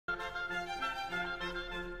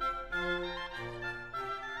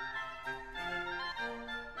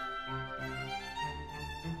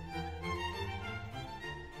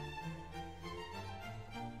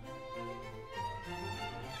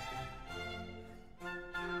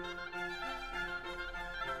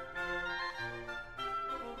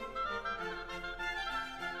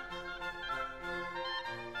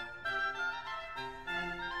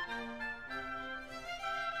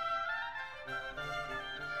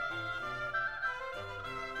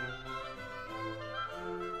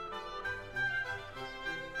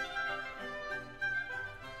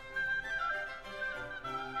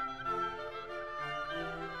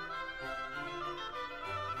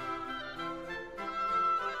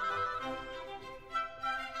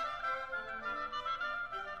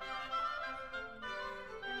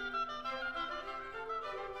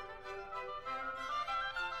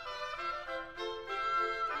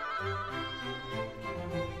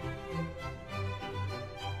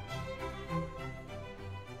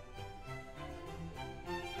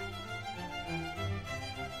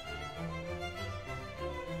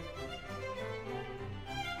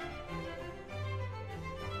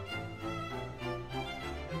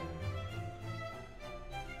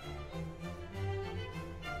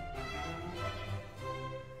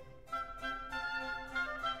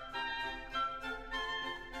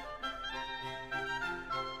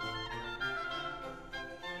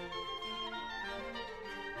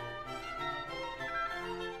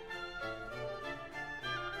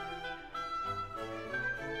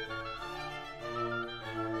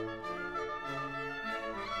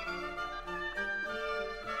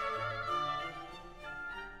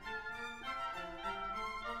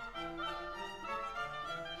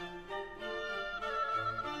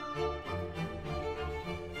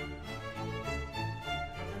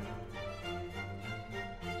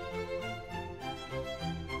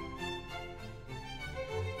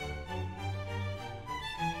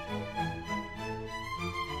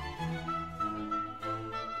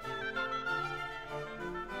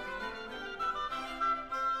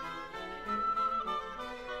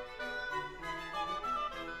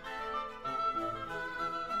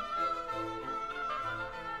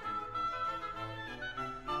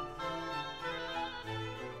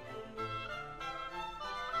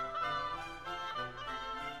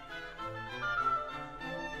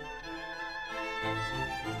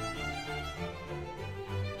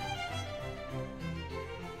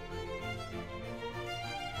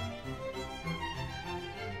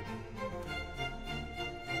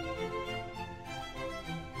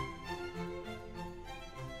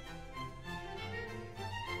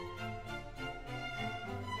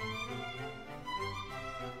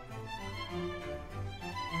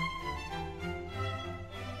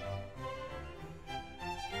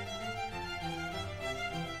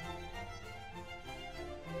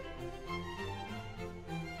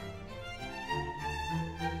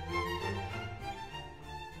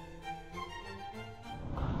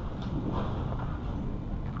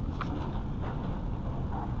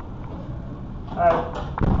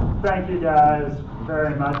Thank you guys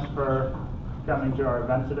very much for coming to our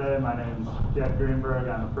event today. My name is Jed Greenberg.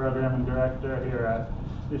 I'm a programming director here at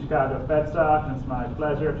the Chicago FedSoc, and it's my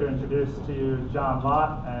pleasure to introduce to you John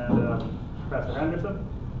Lott and Professor Henderson.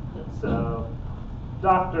 So,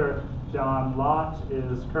 Dr. John Lott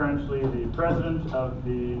is currently the president of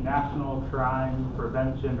the National Crime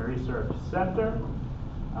Prevention Research Center.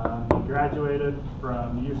 He graduated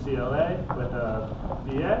from UCLA with a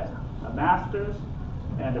BA, a master's,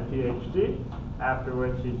 and a PhD, after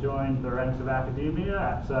which he joined the ranks of academia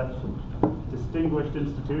at such distinguished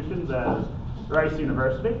institutions as Rice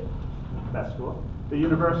University, best school, the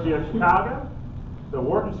University of Chicago, the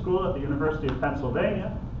Wharton School at the University of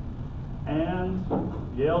Pennsylvania, and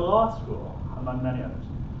Yale Law School, among many others.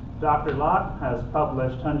 Dr. Lott has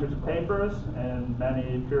published hundreds of papers in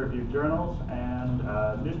many peer-reviewed journals and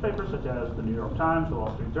newspapers such as the New York Times, the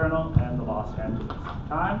Wall Street Journal, and the Los Angeles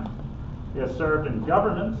Times. He has served in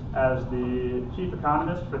government as the chief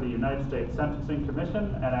economist for the United States Sentencing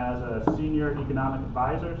Commission and as a senior economic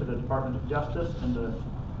advisor to the Department of Justice in the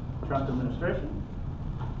Trump administration.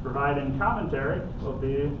 Providing commentary will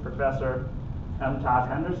be Professor M. Todd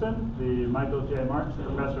Henderson, the Michael J. Marks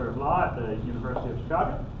Professor of Law at the University of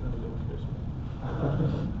Chicago.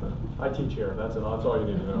 I teach here. That's all you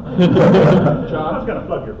need to know. John, I was going to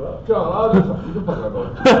plug your book. John, you can plug my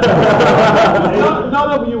book. None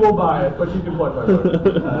of you will buy it, but you can plug my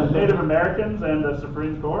book. Native Americans and the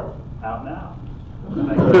Supreme Court, out now.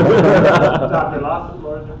 Dr. Lott, the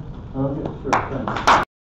floor is yours. Okay, sure, thanks.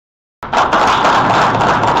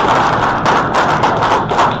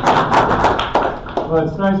 Well,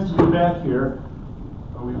 it's nice to be back here.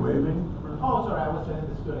 Are we waving? Oh, sorry, I was saying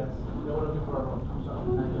the students. They were looking for everyone. I'm sorry.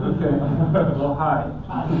 Okay. Well, hi.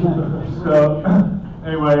 So,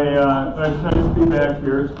 anyway, it's nice to be back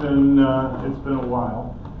here. It's been a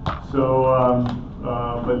while. So,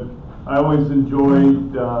 but I always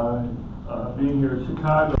enjoyed being here at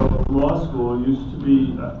Chicago Law School. Used to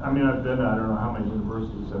be. I don't know how many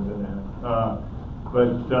universities I've been at.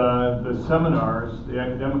 But the seminars, the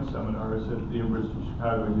academic seminars at the University of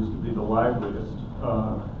Chicago used to be the liveliest.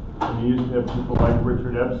 And you used to have people like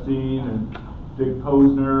Richard Epstein and Dick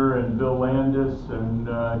Posner and Bill Landis and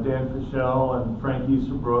Dan Fischel and Frank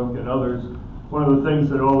Easterbrook and others. One of the things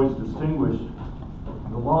that always distinguished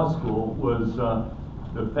the law school was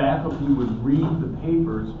the faculty would read the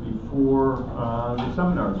papers before the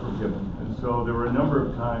seminars were given. And so there were a number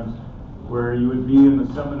of times where you would be in the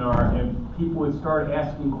seminar and people would start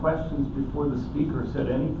asking questions before the speaker said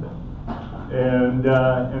anything. And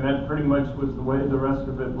that pretty much was the way the rest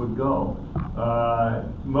of it would go.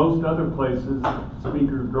 Most other places, the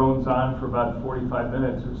speaker drones on for about 45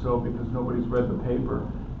 minutes or so because nobody's read the paper.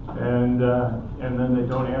 And then they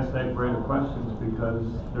don't ask that great of questions because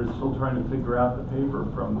they're still trying to figure out the paper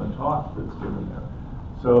from the talk that's given there.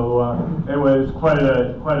 So anyway, it's quite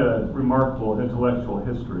a remarkable intellectual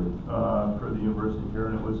history for the university here,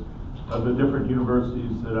 and it was the different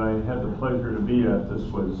universities that I had the pleasure to be at.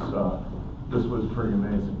 This was pretty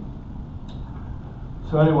amazing.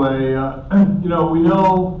 So anyway, we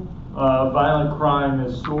know violent crime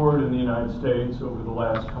has soared in the United States over the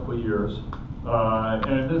last couple of years,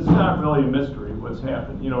 and it's not really a mystery what's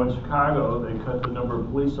happened. In Chicago, they cut the number of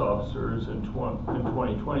police officers in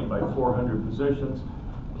 2020 by 400 positions.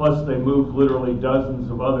 Plus, they moved literally dozens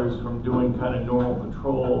of others from doing kind of normal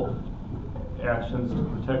patrol actions to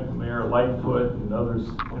protect the mayor, Lightfoot, and other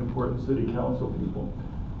important city council people.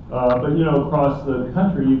 But you know, across the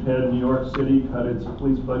country, you've had New York City cut its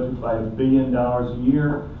police budget by $1 billion a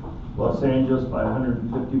year, Los Angeles by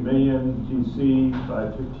 150 million, DC by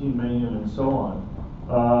 15 million, and so on.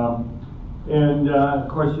 Of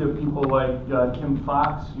course, you have people like Kim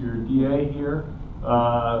Foxx, your DA here,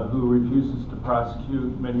 who refuses to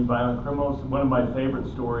prosecute many violent criminals. One of my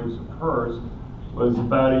favorite stories of hers was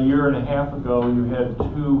about a year and a half ago. You had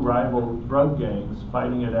two rival drug gangs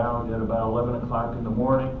fighting it out at about 11 o'clock in the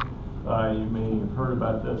morning. You may have heard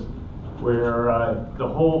about this, where the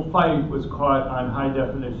whole fight was caught on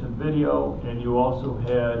high-definition video, and you also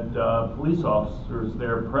had police officers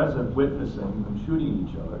there present witnessing them shooting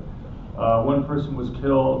each other. One person was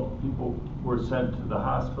killed, people were sent to the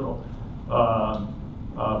hospital.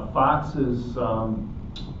 Fox's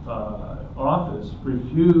office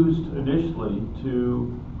refused initially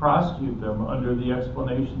to prosecute them under the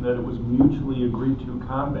explanation that it was mutually agreed to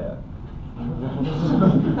combat.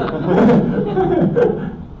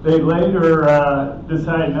 They later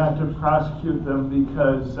decided not to prosecute them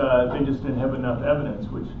because they just didn't have enough evidence,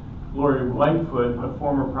 which Lori Lightfoot, a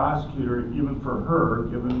former prosecutor, even for her,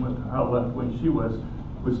 given how left-wing she was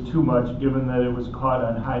too much, given that it was caught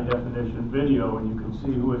on high-definition video and you could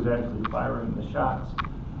see who was actually firing the shots,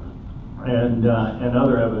 and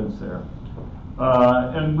other evidence there.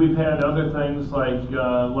 And we've had other things like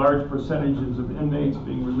large percentages of inmates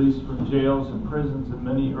being released from jails and prisons in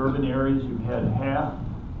many urban areas. You've had half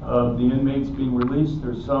of the inmates being released.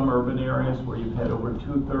 There's some urban areas where you've had over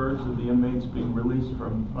 2/3 of the inmates being released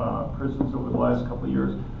from prisons over the last couple of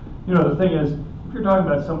years. You know, the thing is, if you're talking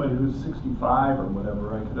about somebody who's 65 or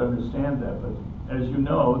whatever, I could understand that, but as you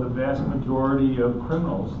know, the vast majority of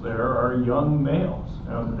criminals there are young males.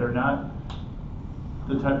 They're not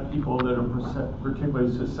the type of people that are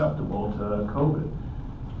particularly susceptible to COVID.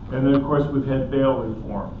 And then, of course, we've had bail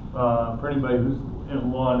reform. For anybody who's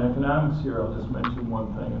in law and economics here, I'll just mention one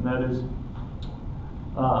thing, and that is,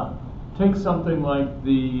 take something like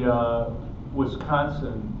the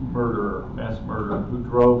Wisconsin mass murderer, who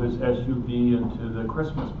drove his SUV into the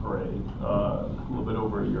Christmas parade a little bit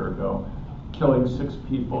over a year ago, killing 6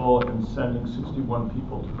 people and sending 61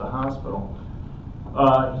 people to the hospital.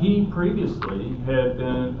 He previously had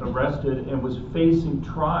been arrested and was facing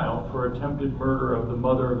trial for attempted murder of the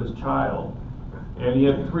mother of his child, and he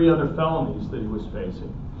had 3 other felonies that he was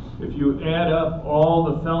facing. If you add up all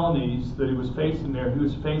the felonies that he was facing there, he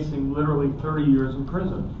was facing literally 30 years in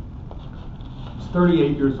prison. He's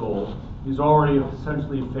 38 years old. He's already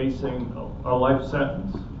essentially facing a life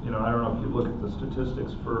sentence. You know, I don't know if you look at the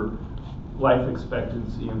statistics for life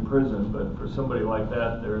expectancy in prison, but for somebody like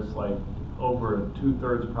that, there's like over a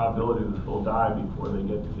 2/3 probability that they'll die before they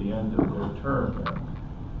get to the end of their term.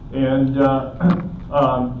 And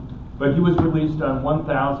but he was released on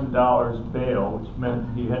 $1,000 bail, which meant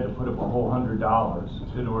he had to put up a whole $100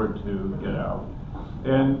 in order to get out.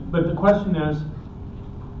 But the question is,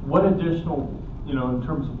 what additional, you know, in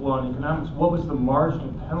terms of law and economics, what was the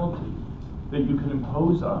marginal penalty that you can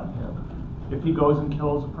impose on him if he goes and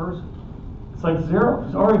kills a person? It's like 0.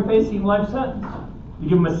 He's already facing life sentence. You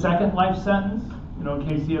give him a second life sentence, you know, in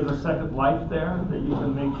case he has a second life there, that you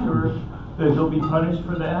can make sure that he'll be punished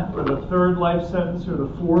for that, or the 3rd life sentence, or the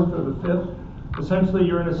 4th, or the 5th. Essentially,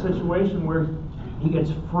 you're in a situation where he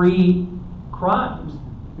gets free crimes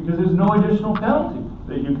because there's no additional penalty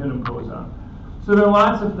that you can impose on him. So there are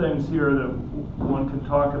lots of things here that one can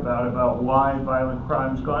talk about why violent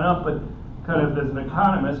crime's gone up, but kind of as an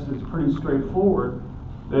economist, it's pretty straightforward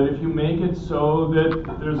that if you make it so that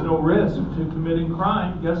there's no risk to committing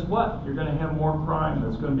crime, guess what? You're going to have more crime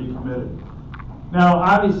that's going to be committed. Now,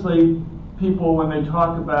 obviously, people, when they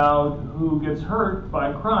talk about who gets hurt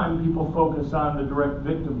by crime, people focus on the direct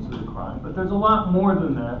victims of the crime. But there's a lot more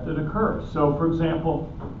than that occurs. So, for example,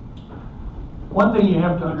 one thing you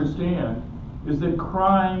have to understand is that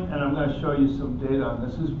crime, and I'm going to show you some data on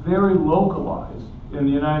this, is very localized in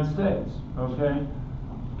the United States, okay?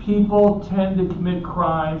 People tend to commit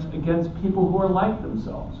crimes against people who are like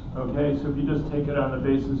themselves, okay? So if you just take it on the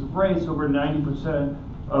basis of race, over 90%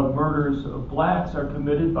 of murders of blacks are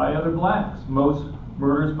committed by other blacks. Most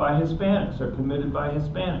murders by Hispanics are committed by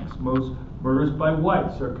Hispanics. Most murders by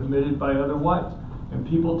whites are committed by other whites. And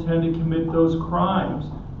people tend to commit those crimes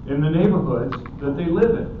in the neighborhoods that they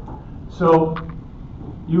live in. So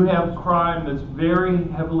you have crime that's very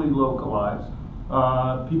heavily localized.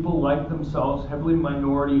 People like themselves, heavily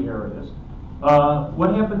minority areas.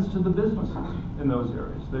 What happens to the businesses in those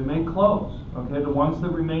areas? They may close. Okay, the ones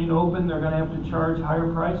that remain open, they're going to have to charge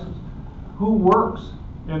higher prices. Who works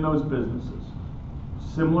in those businesses?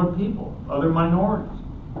 Similar people, other minorities.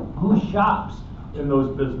 Who shops in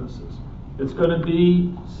those businesses? It's going to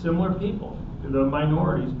be similar people, the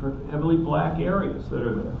minorities, heavily black areas that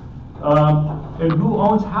are there. And who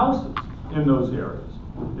owns houses in those areas?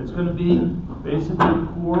 It's going to be basically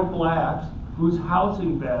poor blacks whose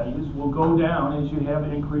housing values will go down as you have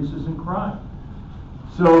increases in crime.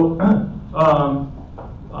 So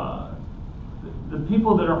the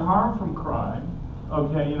people that are harmed from crime,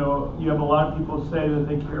 okay, you know, you have a lot of people say that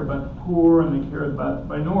they care about the poor and they care about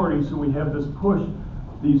minorities, so we have this push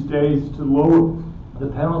these days to lower the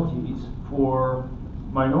penalties for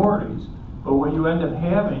minorities. But what you end up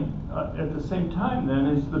having at the same time then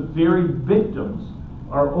is the very victims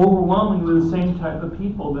are overwhelmingly the same type of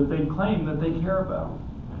people that they claim that they care about.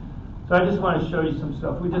 So I just want to show you some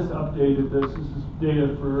stuff. We just updated this. This is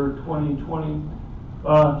data for 2020.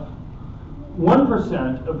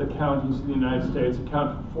 1% of the counties in the United States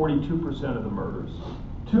account for 42% of the murders.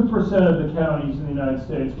 2% of the counties in the United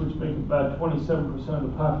States, which make about 27% of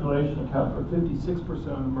the population, account for 56% of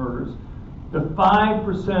the murders. The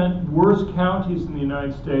 5% worst counties in the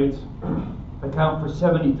United States account for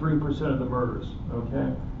 73% of the murders,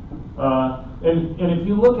 okay? And if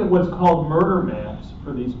you look at what's called murder maps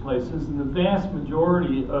for these places, in the vast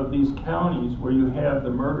majority of these counties where you have the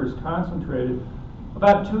murders concentrated,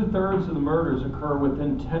 about 2/3 of the murders occur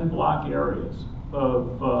within 10-block areas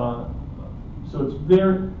of, so it's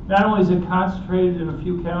very, not only is it concentrated in a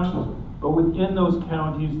few counties, but within those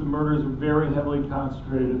counties the murders are very heavily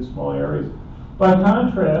concentrated in small areas. By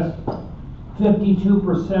contrast,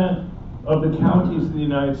 52% of the counties in the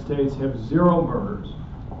United States have 0 murders,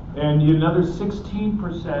 and another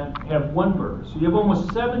 16% have 1 murder. So you have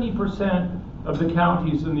almost 70% of the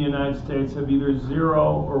counties in the United States have either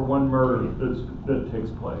 0 or 1 murder that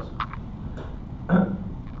takes place.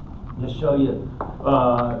 Just show you.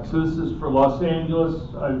 So this is for Los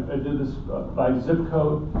Angeles. I did this by zip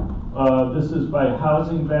code. This is by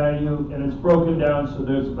housing value, and it's broken down so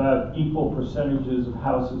there's about equal percentages of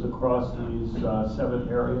houses across these 7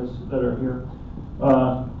 areas that are here.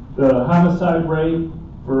 The homicide rate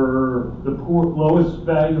for the lowest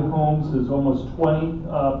value homes is almost 20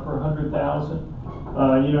 per 100,000.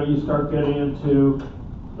 You know, you start getting into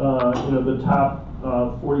you know, the top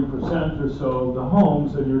 40% or so of the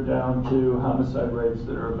homes, and you're down to homicide rates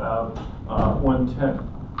that are about 1/10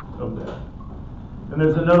 of that. And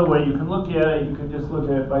there's another way you can look at it. You can just look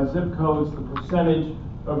at it by zip codes, the percentage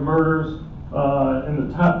of murders in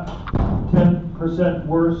the top 10%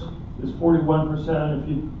 worse is 41%. If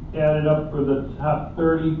you add it up for the top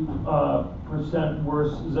 30%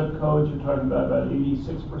 worse zip codes, you're talking about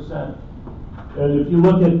 86%. And if you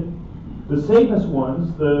look at the safest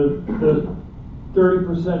ones, the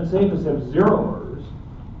 30% safest have 0 murders,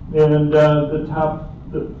 and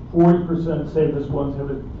the 40% safest ones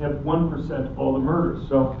have 1% of all the murders.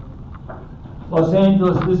 So Los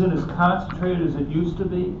Angeles isn't as concentrated as it used to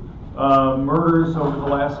be. Murders over the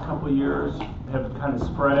last couple of years have kind of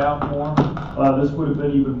spread out more. This would have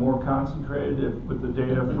been even more concentrated with the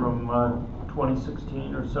data from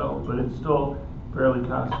 2016 or so, but it's still fairly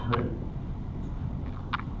concentrated.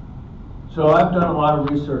 So I've done a lot of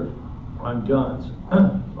research on guns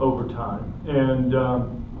over time, and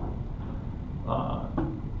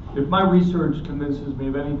if my research convinces me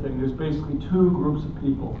of anything, there's basically 2 groups of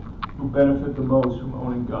people who benefit the most from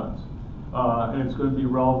owning guns, and it's going to be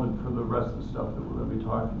relevant for the rest of the stuff that we're going to be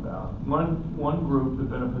talking about. One group that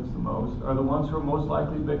benefits the most are the ones who are most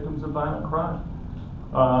likely victims of violent crime.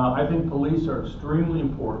 I think police are extremely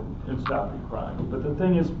important in stopping crime, but the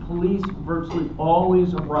thing is, police virtually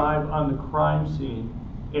always arrive on the crime scene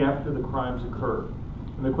after the crimes occur.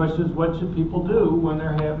 And the question is, what should people do when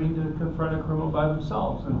they're having to confront a criminal by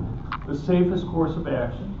themselves? And the safest course of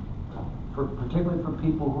action, particularly for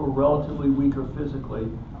people who are relatively weaker physically,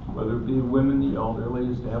 whether it be women, the elderly,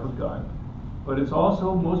 is to have a gun. But it's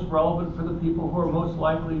also most relevant for the people who are most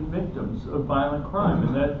likely victims of violent crime,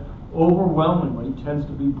 and that overwhelmingly tends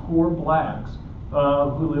to be poor blacks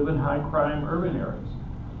who live in high crime urban areas.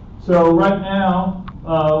 So right now,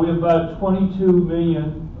 we have about 22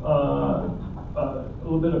 million, a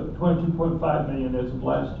little bit of 22.5 million as of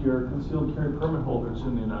last year, concealed carry permit holders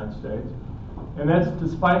in the United States. And that's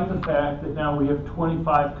despite the fact that now we have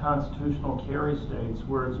 25 constitutional carry states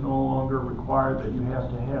where it's no longer required that you have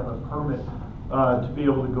to have a permit to be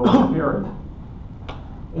able to go and carry.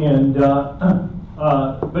 And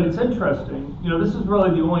but it's interesting, you know, this is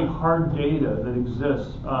really the only hard data that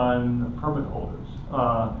exists on permit holders.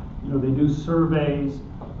 They do surveys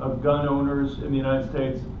of gun owners in the United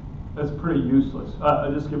States. That's pretty useless.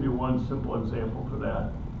 I'll just give you one simple example for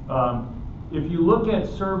that. If you look at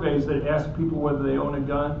surveys that ask people whether they own a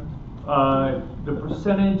gun, the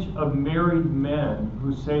percentage of married men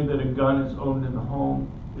who say that a gun is owned in the home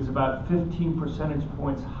is about 15 percentage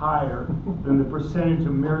points higher than the percentage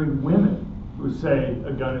of married women who say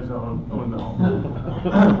a gun is owned in the home.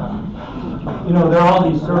 There are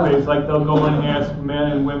all these surveys, like they'll go and ask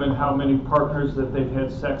men and women how many partners that they've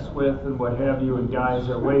had sex with and what have you, and guys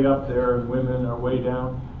are way up there and women are way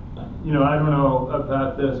down. I don't know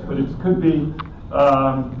about this, but it could be,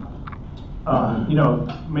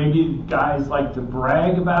 maybe guys like to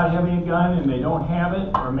brag about having a gun and they don't have it,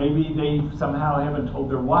 or maybe they somehow haven't told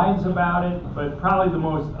their wives about it, but probably the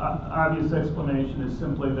most obvious explanation is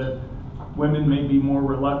simply that women may be more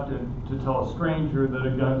reluctant to tell a stranger that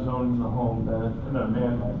a gun's owned in the home than a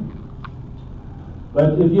man might be.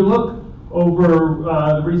 But if you look over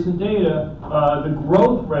the recent data, the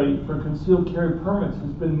growth rate for concealed carry permits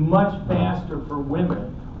has been much faster for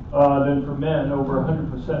women than for men, over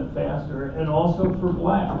 100% faster, and also for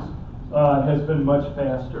blacks has been much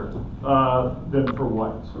faster than for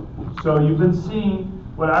whites. So you've been seeing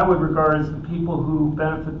what I would regard as the people who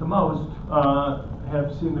benefit the most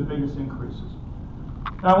have seen the biggest increases.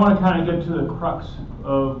 Now I want to kind of get to the crux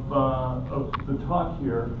of the talk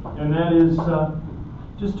here, and that is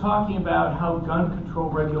just talking about how gun control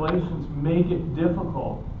regulations make it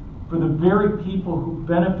difficult for the very people who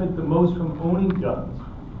benefit the most from owning guns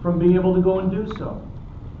from being able to go and do so.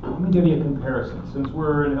 Let me give you a comparison, since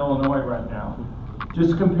we're in Illinois right now.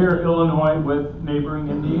 Just compare Illinois with neighboring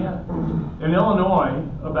Indiana. In Illinois,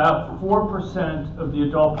 about 4% of the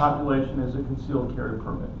adult population has a concealed carry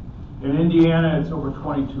permit. In Indiana, it's over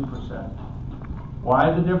 22%.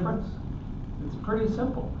 Why the difference? It's pretty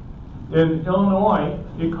simple. In Illinois,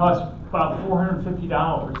 it costs about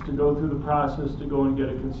 $450 to go through the process to go and get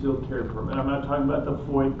a concealed carry permit. I'm not talking about the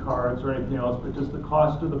FOID cards or anything else, but just the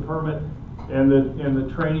cost of the permit and the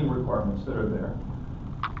training requirements that are there.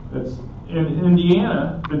 In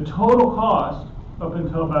Indiana, the total cost up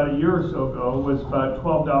until about a year or so ago was about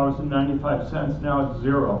 $12.95. Now it's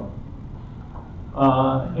 $0.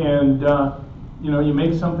 You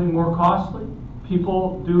make something more costly,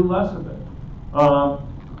 people do less of it.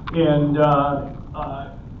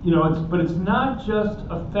 But it's not just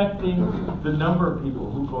affecting the number of people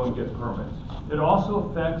who go and get permits. It also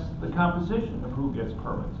affects the composition of who gets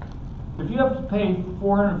permits. If you have to pay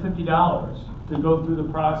 $450 to go through the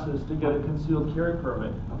process to get a concealed carry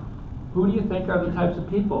permit, who do you think are the types of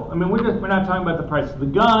people? I mean, we're not talking about the price of the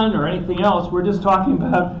gun or anything else. We're just talking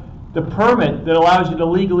about the permit that allows you to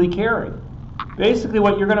legally carry. Basically,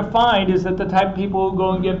 what you're going to find is that the type of people who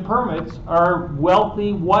go and get permits are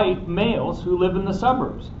wealthy white males who live in the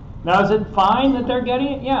suburbs. Now, is it fine that they're getting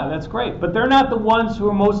it? Yeah, that's great. But they're not the ones who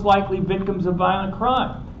are most likely victims of violent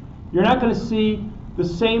crime. You're not going to see the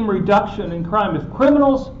same reduction in crime. If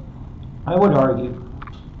criminals, I would argue,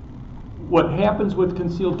 what happens with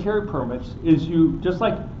concealed carry permits is just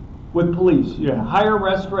like with police, you have higher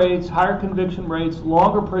arrest rates, higher conviction rates,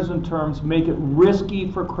 longer prison terms, make it risky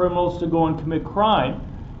for criminals to go and commit crime.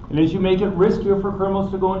 And as you make it riskier for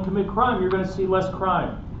criminals to go and commit crime, you're going to see less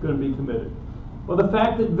crime going to be committed. Well, the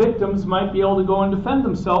fact that victims might be able to go and defend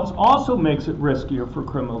themselves also makes it riskier for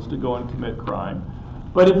criminals to go and commit crime.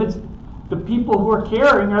 But if it's the people who are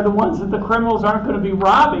carrying are the ones that the criminals aren't going to be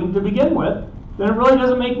robbing to begin with, then it really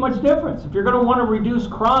doesn't make much difference. If you're going to want to reduce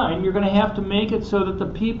crime, you're going to have to make it so that the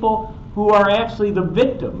people who are actually the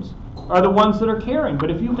victims are the ones that are carrying. But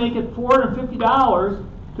if you make it $450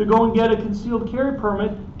 to go and get a concealed carry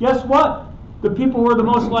permit, guess what? The people who are the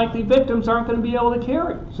most likely victims aren't going to be able to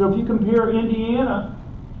carry. So if you compare Indiana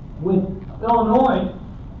with Illinois,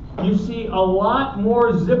 you see a lot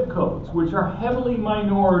more zip codes, which are heavily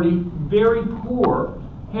minority, very poor,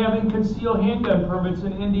 having concealed handgun permits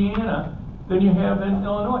in Indiana than you have in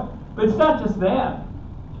Illinois. But it's not just that.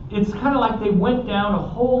 It's kind of like they went down a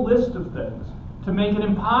whole list of things to make it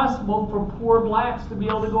impossible for poor blacks to be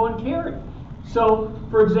able to go and carry. So,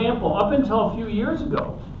 for example, up until a few years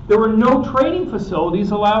ago, there were no training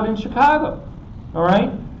facilities allowed in Chicago. All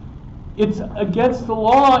right? It's against the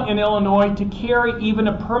law in Illinois to carry even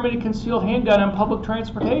a permitted concealed handgun on public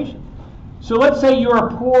transportation. So let's say you're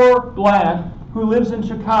a poor black who lives in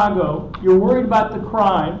Chicago, you're worried about the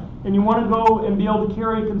crime, and you want to go and be able to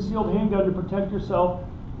carry a concealed handgun to protect yourself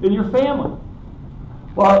and your family.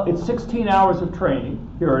 Well, it's 16 hours of training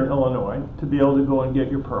here in Illinois to be able to go and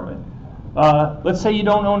get your permit. Let's say you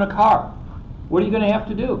don't own a car. What are you going to have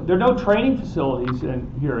to do? There are no training facilities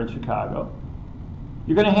here in Chicago.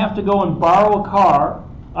 You're going to have to go and borrow a car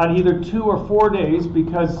on either 2 or 4 days,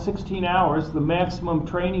 because 16 hours, the maximum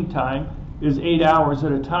training time is 8 hours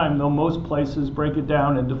at a time, though most places break it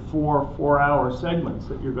down into 4-hour segments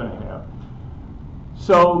that you're going to have.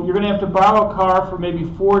 So you're going to have to borrow a car for maybe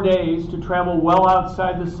 4 days to travel well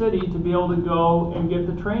outside the city to be able to go and get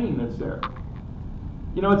the training that's there.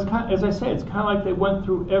 You know, it's kind of, as I say, it's kind of like they went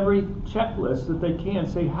through every checklist that they can,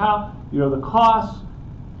 say how, you know, the costs,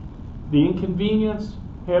 the inconvenience,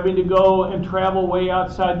 having to go and travel way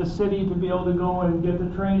outside the city to be able to go and get the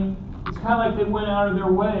training. It's kind of like they went out of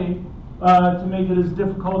their way to make it as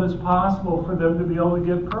difficult as possible for them to be able to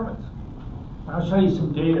get permits. I'll show you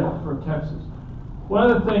some data for Texas.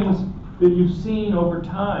 One of the things that you've seen over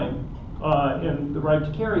time in the right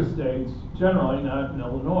to carry states, generally, not in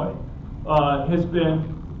Illinois, has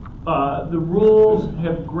been the rules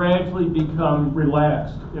have gradually become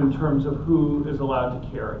relaxed in terms of who is allowed to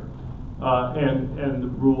carry and the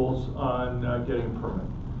rules on getting a permit.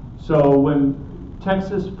 So when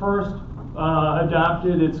Texas first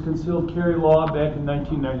adopted its concealed carry law back in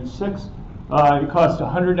 1996, it cost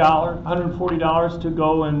 $140 to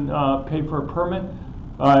go and pay for a permit.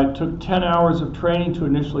 It took 10 hours of training to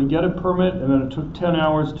initially get a permit, and then it took 10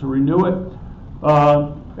 hours to renew it.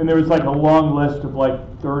 And there was like a long list of like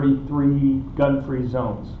 33 gun-free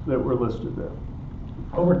zones that were listed there.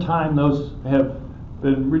 Over time, those have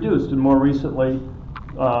been reduced, and more recently,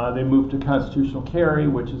 they moved to constitutional carry,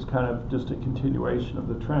 which is kind of just a continuation of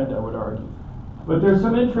the trend, I would argue. But there's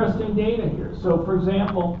some interesting data here. So, for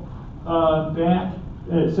example, back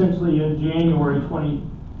essentially in January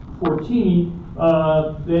 2014,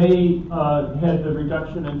 they had the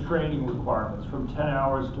reduction in training requirements from 10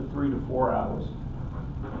 hours to 3 to 4 hours.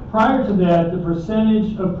 Prior to that, the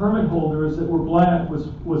percentage of permit holders that were black was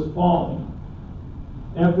falling.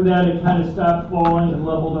 After that, it kind of stopped falling and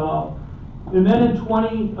leveled off. And then in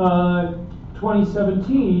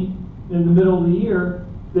 2017, in the middle of the year,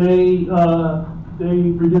 they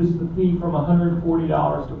reduced the fee from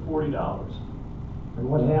 $140 to $40. And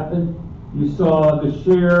what happened? You saw the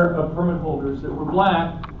share of permit holders that were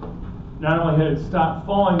black not only had it stopped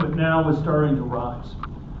falling, but now was starting to rise.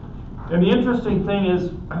 And the interesting thing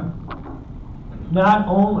is, not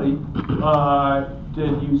only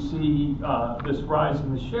did you see this rise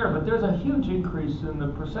in the share, but there's a huge increase in the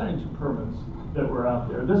percentage of permits that were out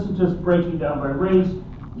there. This is just breaking down by race.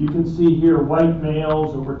 You can see here white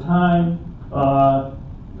males over time.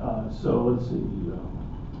 So let's see.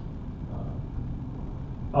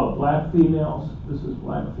 Black females. This is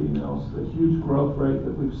black females. The huge growth rate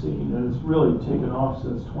that we've seen, and it's really taken off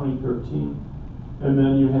since 2013. And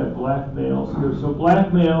then you have black males here. So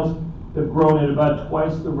black males have grown at about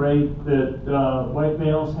twice the rate that white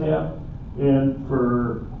males have, and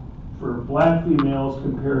for black females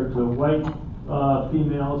compared to white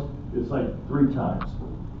females, it's like 3 times.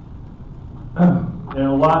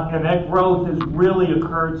 And that growth has really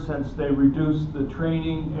occurred since they reduced the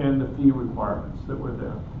training and the fee requirements that were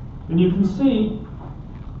there. And you can see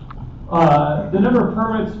the number of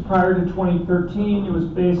permits prior to 2013, it was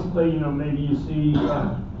basically, maybe you see,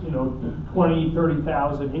 20,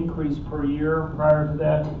 30,000 increase per year prior to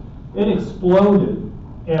that. It exploded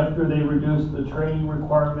after they reduced the training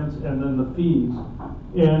requirements and then the fees.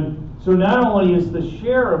 And so not only is the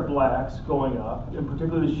share of blacks going up, and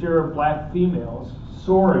particularly the share of black females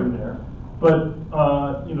soaring there, but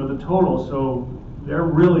the total, so they're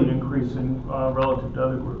really increasing relative to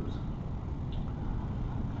other groups.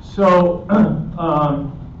 So,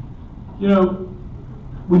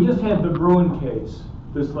 we just had the Bruin case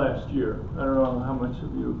this last year. I don't know how much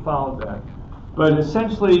of you followed that. But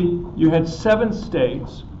essentially, you had 7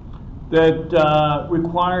 states that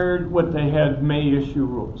required what they had may issue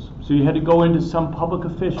rules. So you had to go into some public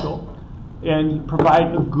official and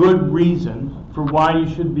provide a good reason for why you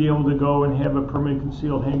should be able to go and have a permanent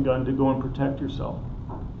concealed handgun to go and protect yourself.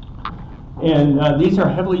 And these are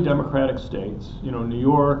heavily Democratic states, New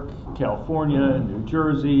York, California, New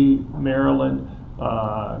Jersey, Maryland,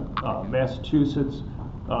 Massachusetts,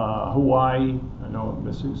 Hawaii. I know I'm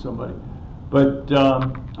missing somebody. But, the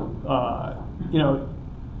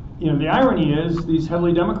irony is these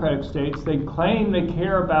heavily Democratic states, they claim they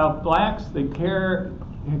care about blacks, they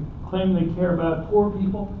claim they care about poor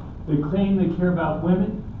people, they claim they care about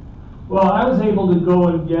women. Well, I was able to go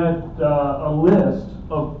and get a list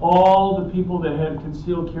of all the people that had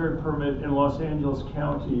concealed carry permit in Los Angeles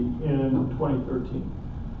County in 2013.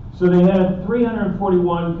 So they had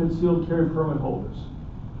 341 concealed carry permit holders.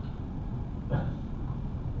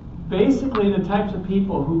 Basically, the types of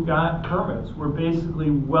people who got permits were basically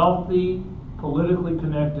wealthy, politically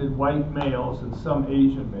connected white males and some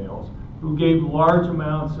Asian males who gave large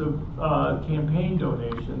amounts of campaign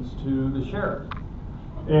donations to the sheriff.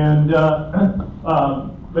 And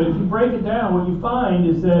but if you break it down, what you find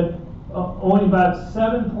is that only about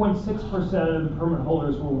 7.6% of the permit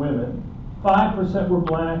holders were women, 5% were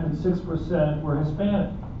black, and 6% were Hispanic.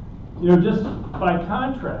 You know, just by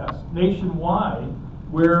contrast, nationwide,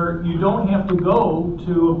 where you don't have to go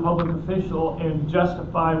to a public official and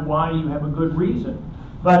justify why you have a good reason,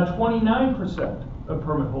 about 29% of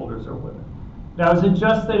permit holders are women. Now, is it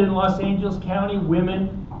just that in Los Angeles County,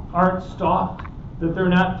 women aren't stalked, that they're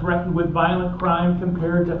not threatened with violent crime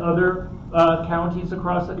compared to other counties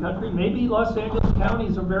across the country? Maybe Los Angeles County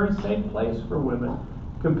is a very safe place for women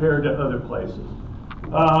compared to other places.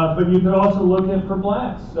 But you could also look at for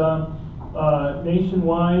blacks.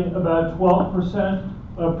 Nationwide, about 12%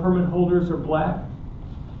 of permit holders are black,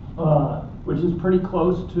 which is pretty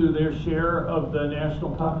close to their share of the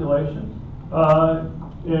national population.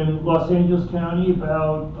 In Los Angeles County,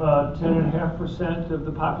 about 10.5% of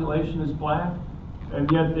the population is black, and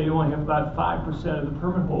yet they only have about 5% of the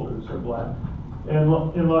permit holders are black. And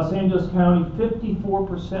in Los Angeles County,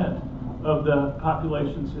 54% of the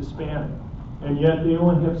population is Hispanic, and yet they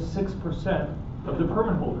only have 6% of the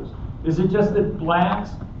permit holders. Is it just that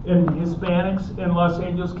blacks and Hispanics in Los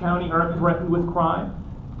Angeles County aren't threatened with crime?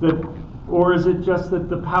 Or is it just that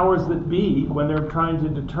the powers that be, when they're trying to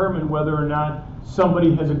determine whether or not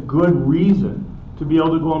somebody has a good reason to be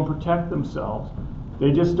able to go and protect themselves,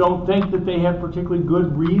 they just don't think that they have particularly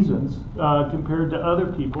good reasons compared to other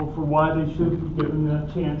people for why they should be given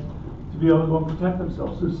that chance to be able to go and protect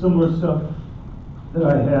themselves? There's similar stuff that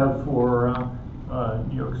I have for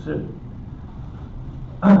New York City.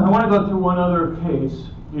 I want to go through one other case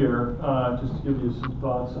here, just to give you some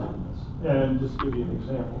thoughts on this, and just give you an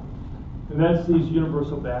example. And that's these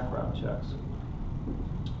universal background checks.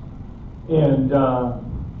 And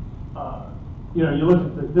you know, you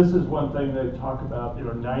look at this is one thing they talk about.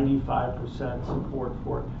 95% support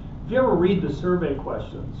for it. If you ever read the survey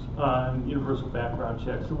questions on universal background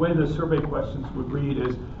checks, the way the survey questions would read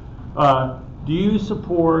is, do you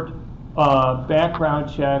support background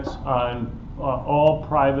checks on all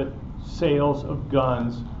private sales of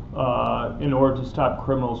guns in order to stop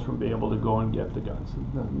criminals from being able to go and get the guns?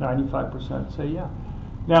 95% say yeah.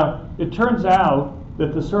 Now, it turns out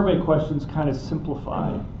that the survey questions kind of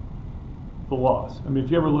simplify the laws. I mean,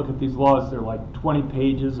 if you ever look at these laws, they're like 20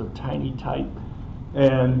 pages of tiny type,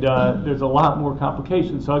 and there's a lot more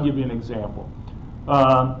complications. So I'll give you an example.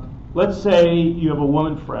 Let's say you have a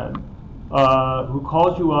woman friend who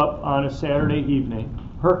calls you up on a Saturday evening.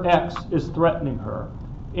 Her ex is threatening her,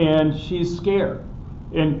 and she's scared.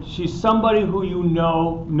 And she's somebody who you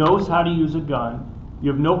know knows how to use a gun.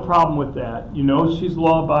 You have no problem with that. You know she's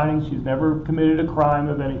law-abiding. She's never committed a crime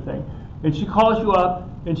of anything. And she calls you up,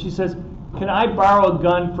 and she says, can I borrow a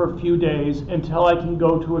gun for a few days until I can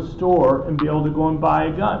go to a store and be able to go and buy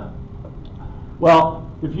a gun? Well,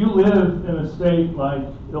 if you live in a state like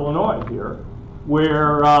Illinois here,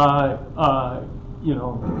 where you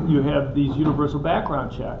know, you have these universal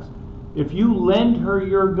background checks, if you lend her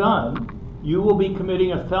your gun, you will be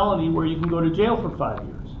committing a felony where you can go to jail for 5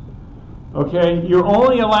 years. Okay, you're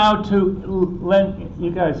only allowed to lend,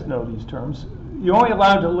 you guys know these terms, you're only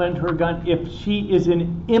allowed to lend her a gun if she is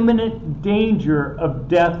in imminent danger of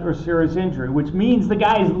death or serious injury, which means the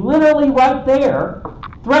guy is literally right there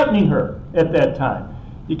threatening her at that time.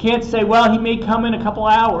 You can't say, well, he may come in a couple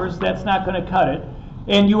hours, that's not going to cut it.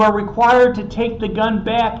 And you are required to take the gun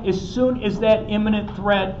back as soon as that imminent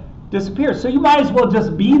threat disappears. So you might as well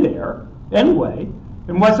just be there anyway.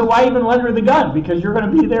 And so why even lend her the gun? Because you're going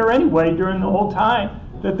to be there anyway during the whole time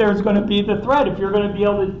that there's going to be the threat. If you're going to be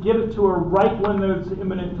able to give it to her right when there's an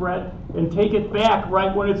imminent threat and take it back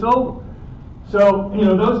right when it's over. So, you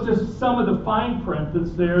know, those are just some of the fine print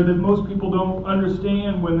that's there that most people don't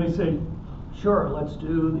understand when they say, sure, let's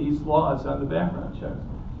do these laws on the background checks.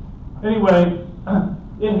 Anyway,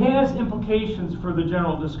 it has implications for the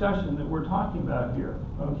general discussion that we're talking about here.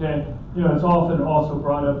 Okay, you know, it's often also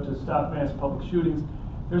brought up to stop mass public shootings.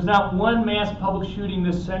 There's not one mass public shooting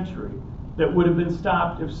this century that would have been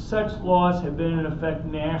stopped if such laws had been in effect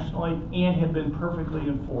nationally and had been perfectly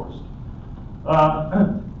enforced.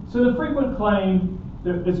 So the frequent claim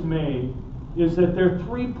that is made is that there are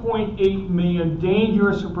 3.8 million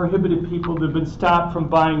dangerous or prohibited people that have been stopped from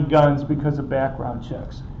buying guns because of background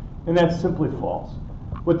checks. And that's simply false.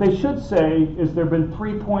 What they should say is there have been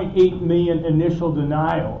 3.8 million initial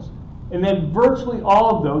denials, and that virtually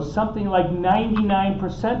all of those, something like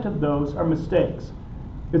 99% of those, are mistakes.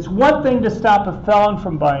 It's one thing to stop a felon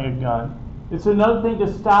from buying a gun. It's another thing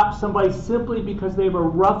to stop somebody simply because they have a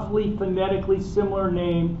roughly phonetically similar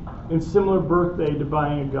name and similar birthday to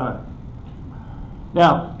buying a gun.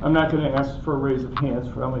 Now, I'm not going to ask for a raise of hands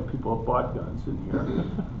for how many people have bought guns in here,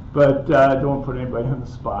 but don't put anybody on the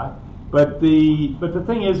spot. But the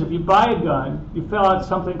thing is, if you buy a gun, you fill out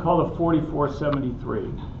something called a 4473,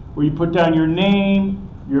 where you put down your name,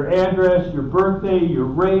 your address, your birthday, your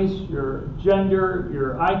race, your gender,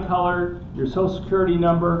 your eye color, your social security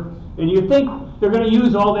number, and you think they're going to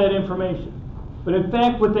use all that information. But in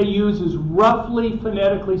fact, what they use is roughly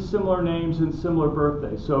phonetically similar names and similar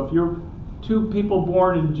birthdays. So if you're two people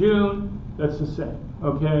born in June, that's the same,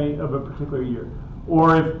 okay, of a particular year.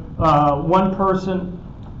 Or if one person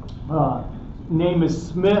name is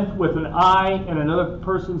Smith with an I and another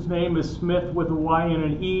person's name is Smith with a Y and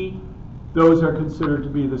an E, those are considered to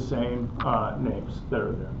be the same names that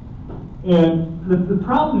are there. And the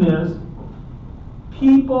problem is,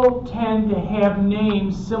 people tend to have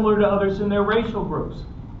names similar to others in their racial groups.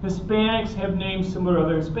 Hispanics have names similar to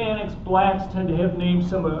other Hispanics. Blacks tend to have names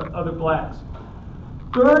similar to other blacks.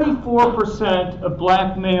 34% of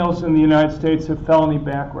black males in the United States have felony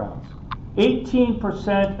backgrounds.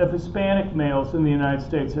 18% of Hispanic males in the United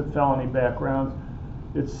States have felony backgrounds.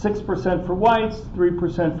 It's 6% for whites,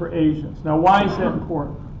 3% for Asians. Now, why is that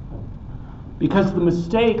important? Because the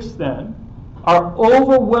mistakes then are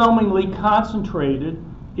overwhelmingly concentrated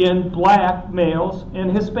in black males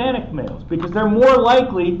and Hispanic males, because they're more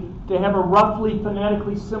likely to have a roughly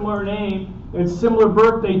phonetically similar name and similar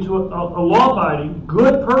birthday to a law-abiding,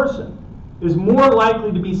 good person, is more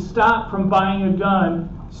likely to be stopped from buying a gun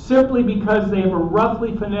simply because they have a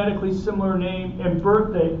roughly phonetically similar name and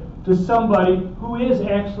birthday to somebody who is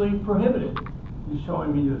actually prohibited. You're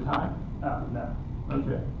showing me the time? No.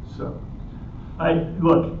 Okay, so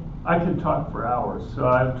I can talk for hours, so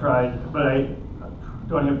I've tried, but I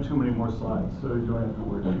don't have too many more slides, so you don't have to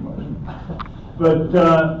worry too much. But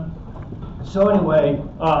so anyway,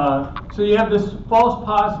 so you have this false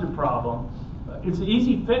positive problem. It's an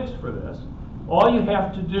easy fix for this. All you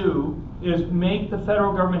have to do is make the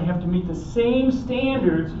federal government have to meet the same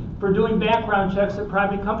standards for doing background checks that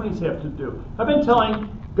private companies have to do. I've been telling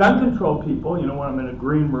gun control people, when I'm in a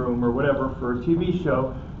green room or whatever for a TV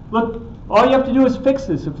show, look, all you have to do is fix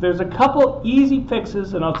this. If there's a couple easy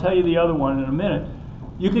fixes, and I'll tell you the other one in a minute,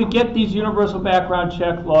 you can get these universal background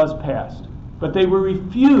check laws passed. But they will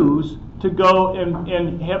refuse to go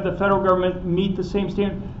and have the federal government meet the same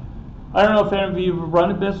standard. I don't know if any of you have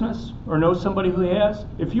run a business or know somebody who has.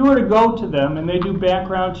 If you were to go to them and they do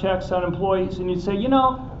background checks on employees and you say,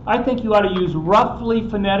 I think you ought to use roughly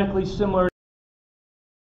phonetically similar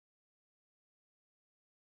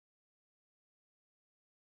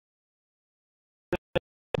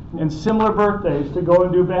and similar birthdays to go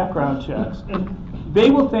and do background checks, and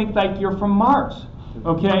they will think like you're from Mars,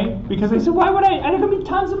 okay? Because they said, why would I? There are going to be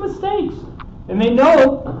tons of mistakes. And they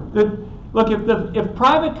know that, look, if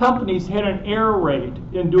private companies had an error rate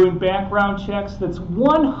in doing background checks that's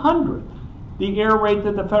 100th the error rate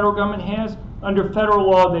that the federal government has, under federal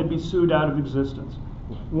law they'd be sued out of existence.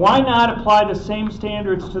 Why not apply the same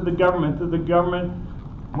standards to the government that the government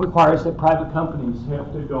requires that private companies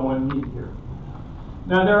have to go and meet here?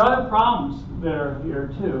 Now, there are other problems that are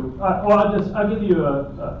here too. I'll give you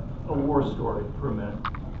a war story for a minute.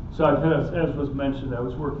 So, as was mentioned, I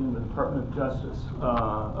was working in the Department of Justice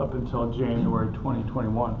up until January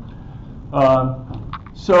 2021.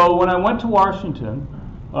 So, when I went to Washington,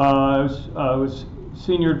 I was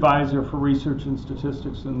senior advisor for research and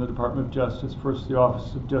statistics in the Department of Justice, first the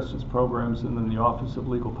Office of Justice Programs and then the Office of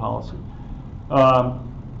Legal Policy.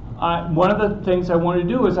 One of the things I wanted to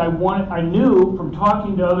do is I knew from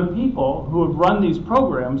talking to other people who have run these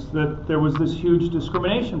programs that there was this huge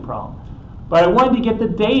discrimination problem. But I wanted to get the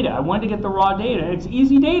data. I wanted to get the raw data. And it's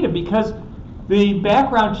easy data because the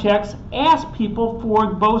background checks ask people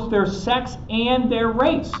for both their sex and their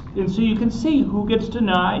race. And so you can see who gets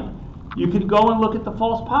denied. You could go and look at the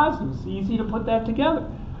false positives. It's easy to put that together.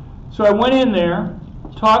 So I went in there,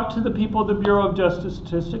 talked to the people at the Bureau of Justice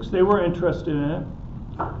Statistics. They were interested in it.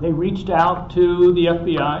 They reached out to the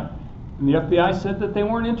FBI, and the FBI said that they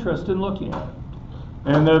weren't interested in looking at it.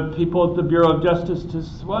 And the people at the Bureau of Justice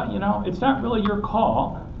said, well, it's not really your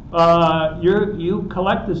call. You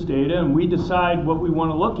collect this data, and we decide what we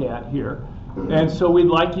want to look at here. And so we'd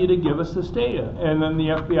like you to give us this data. And then the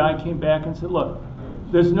FBI came back and said, look,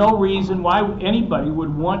 there's no reason why anybody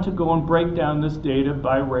would want to go and break down this data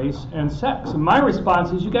by race and sex. And my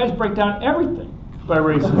response is, you guys break down everything by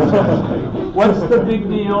race and sex. What's the big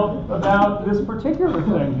deal about this particular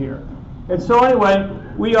thing here? And so anyway,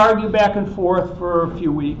 we argued back and forth for a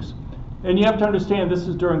few weeks. And you have to understand, this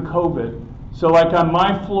is during COVID. So like on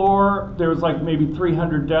my floor, there was like maybe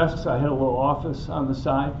 300 desks. I had a little office on the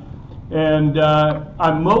side. And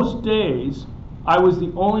on most days, I was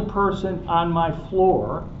the only person on my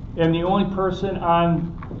floor and the only person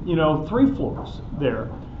on, 3 floors there,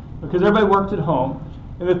 because everybody worked at home.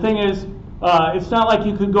 And the thing is, it's not like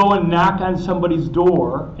you could go and knock on somebody's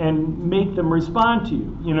door and make them respond to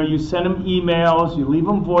you. You send them emails, you leave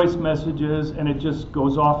them voice messages, and it just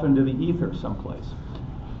goes off into the ether someplace.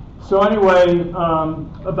 So anyway,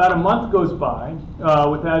 about a month goes by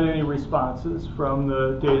without any responses from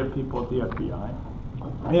the data people at the FBI.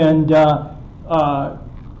 And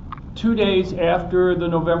 2 days after the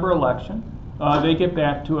November election, they get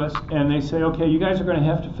back to us and they say, okay, you guys are going to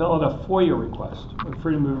have to fill out a FOIA request, a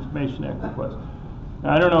Freedom of Information Act request.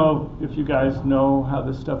 Now, I don't know if you guys know how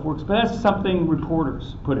this stuff works, but that's something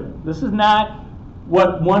reporters put in. This is not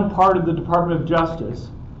what one part of the Department of Justice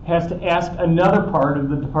has to ask another part of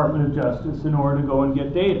the Department of Justice in order to go and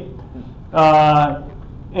get data.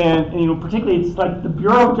 And particularly it's like the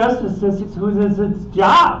Bureau of Justice says it's its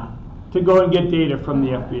job to go and get data from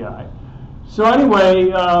the FBI. So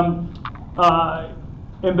anyway,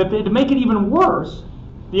 but to make it even worse,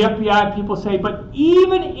 the FBI people say, but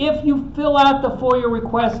even if you fill out the FOIA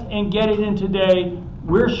request and get it in today,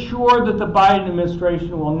 we're sure that the Biden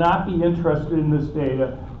administration will not be interested in this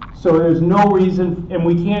data. So there's no reason, and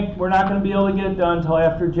we're not going to be able to get it done until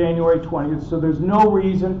after January 20th, so there's no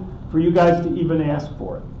reason for you guys to even ask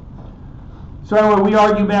for it. So anyway, we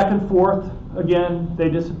argue back and forth again, they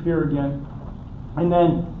disappear again. And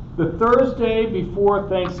then the Thursday before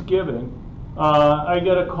Thanksgiving, I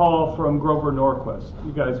get a call from Grover Norquist.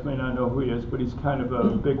 You guys may not know who he is, but he's kind of a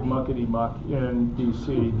big muckety-muck in D.C.,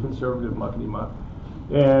 conservative muckety-muck.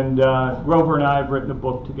 And Grover and I have written a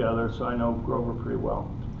book together, so I know Grover pretty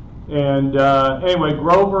well. And anyway,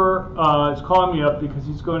 Grover is calling me up because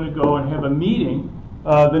he's going to go and have a meeting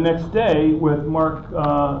the next day with Mark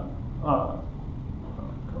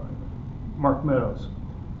Meadows,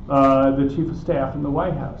 the Chief of Staff in the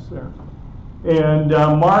White House there. And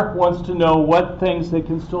Mark wants to know what things they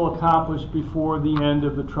can still accomplish before the end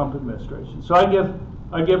of the Trump administration. So I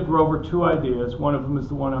give Grover 2 ideas. One of them is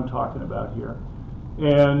the one I'm talking about here.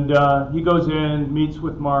 And he goes in, meets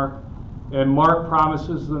with Mark, and Mark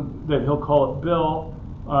promises them that he'll call up Bill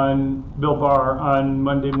Barr on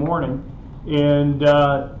Monday morning and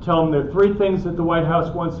tell them there are 3 things that the White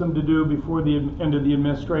House wants them to do before the end of the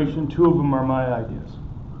administration. 2 of them are my ideas.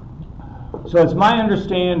 So it's my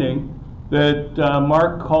understanding that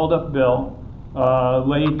Mark called up Bill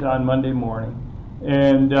late on Monday morning,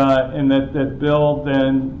 and that Bill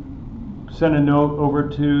then sent a note over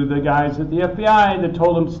to the guys at the FBI that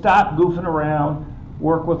told them stop goofing around,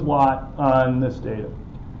 work with Lott on this data.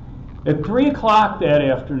 At 3 o'clock that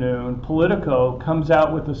afternoon, Politico comes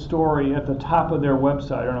out with a story at the top of their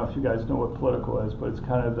website. I don't know if you guys know what Politico is, but it's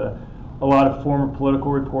kind of a lot of former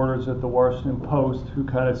political reporters at the Washington Post who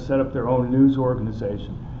kind of set up their own news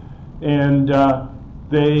organization. And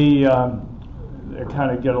they kind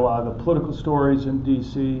of get a lot of the political stories in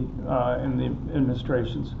D.C. in the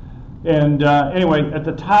administrations. And anyway, at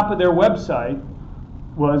the top of their website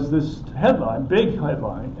was this headline, big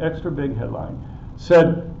headline, extra big headline,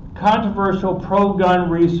 said, controversial pro-gun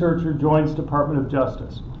researcher joins Department of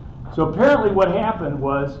Justice. So apparently what happened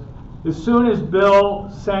was, as soon as Bill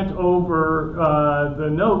sent over the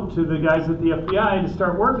note to the guys at the FBI to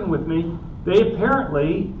start working with me, they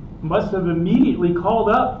apparently must have immediately called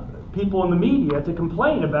up people in the media to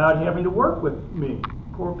complain about having to work with me.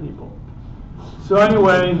 Poor people. So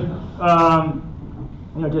anyway,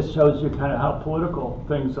 it just shows you kind of how political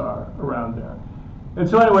things are around there. And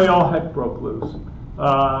so anyway, all heck broke loose.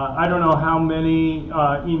 I don't know how many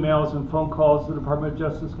emails and phone calls the Department of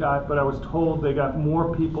Justice got, but I was told they got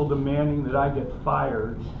more people demanding that I get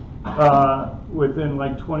fired within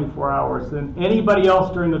like 24 hours than anybody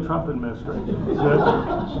else during the Trump administration. So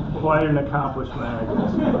that's quite an accomplishment, I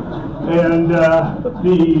guess. And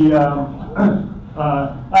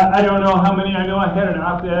I don't know how many. I know I had an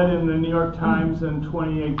op-ed in the New York Times in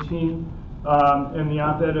 2018, and the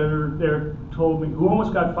op-ed editor there told me, who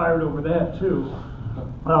almost got fired over that too,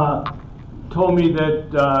 told me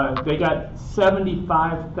that they got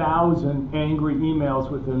 75,000 angry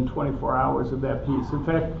emails within 24 hours of that piece. In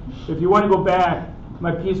fact, if you want to go back,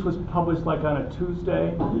 my piece was published like on a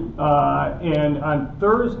Tuesday, and on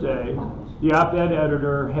Thursday, the op-ed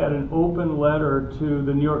editor had an open letter to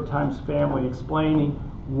the New York Times family explaining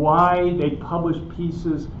why they publish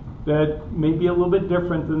pieces that may be a little bit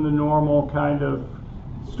different than the normal kind of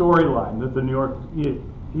storyline that the New York, you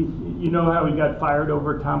know how he got fired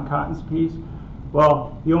over Tom Cotton's piece?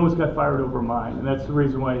 Well, he almost got fired over mine, and that's the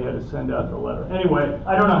reason why he had to send out the letter. Anyway,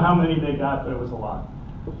 I don't know how many they got, but it was a lot.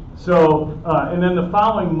 So, and then the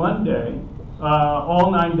following Monday,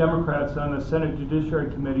 all 9 Democrats on the Senate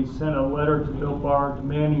Judiciary Committee sent a letter to Bill Barr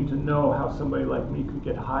demanding to know how somebody like me could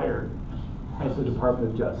get hired as the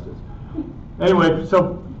Department of Justice. Anyway,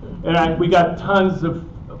 so, and we got tons of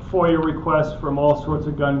FOIA requests from all sorts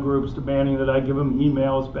of gun groups demanding that I give them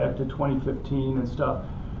emails back to 2015 and stuff.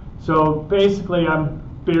 So basically, I'm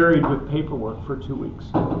buried with paperwork for 2 weeks.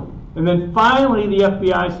 And then finally, the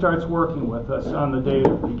FBI starts working with us on the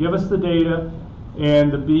data. They give us the data,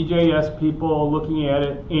 and the BJS people are looking at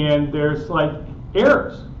it, and there's like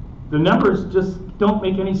errors. The numbers just don't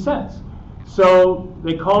make any sense. So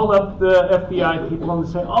they called up the FBI people and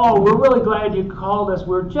say, oh, we're really glad you called us.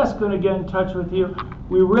 We're just going to get in touch with you.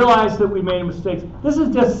 We realized that we made mistakes. This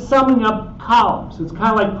is just summing up columns. It's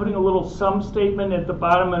kind of like putting a little sum statement at the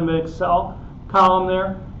bottom of an Excel column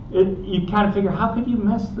there. You kind of figure, how could you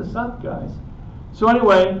mess this up, guys? So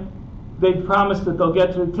anyway, they promised that they'll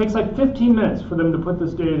get to it. It takes like 15 minutes for them to put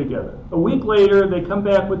this data together. A week later, they come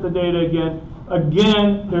back with the data again.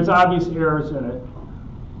 Again, there's obvious errors in it.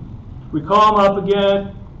 We call them up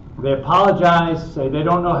again. They apologize, say they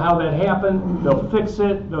don't know how that happened. They'll fix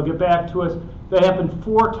it. They'll get back to us. That happened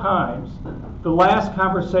 4 times. The last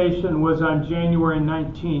conversation was on January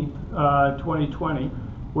 19th, 2020,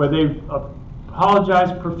 where they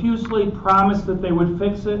apologized profusely, promised that they would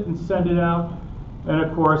fix it and send it out. And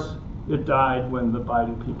of course, it died when the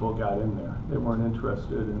Biden people got in there. They weren't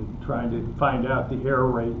interested in trying to find out the error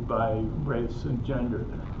rate by race and gender.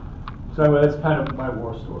 So anyway, that's kind of my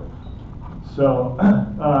war story. So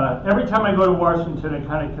every time I go to Washington, it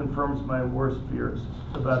kind of confirms my worst fears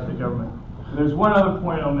about the government. And there's one other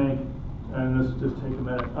point I'll make, and this will just take a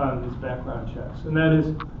minute, on these background checks, and that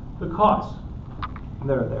is the costs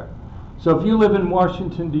that are there. So if you live in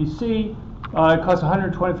Washington, D.C., it costs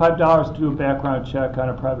 $125 to do a background check on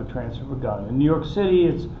a private transfer of a gun. In New York City,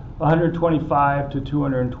 it's $125 to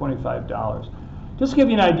 $225. Just to give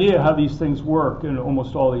you an idea how these things work in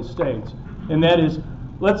almost all these states, and that is,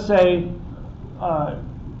 let's say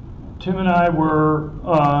Tim and I were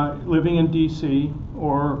living in D.C.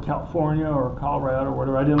 or California or Colorado or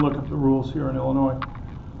whatever. I didn't look up the rules here in Illinois.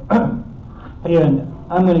 And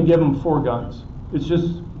I'm going to give them 4 guns. It's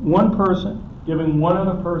just one person giving one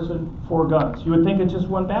other person 4 guns. You would think it's just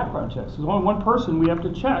one background check. So there's only one person we have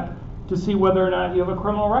to check to see whether or not you have a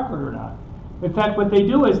criminal record or not. In fact, what they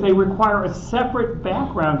do is they require a separate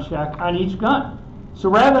background check on each gun. So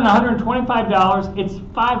rather than $125, it's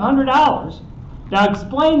 $500. Now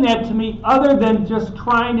explain that to me other than just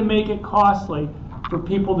trying to make it costly for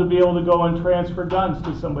people to be able to go and transfer guns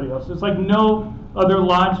to somebody else. There's like no other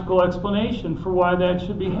logical explanation for why that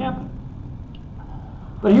should be happening.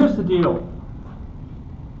 But here's the deal.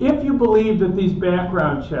 If you believe that these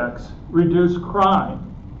background checks reduce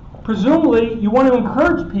crime, presumably you want to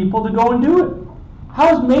encourage people to go and do it.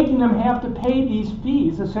 How is making them have to pay these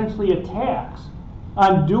fees, essentially a tax,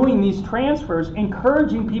 on doing these transfers,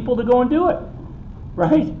 encouraging people to go and do it?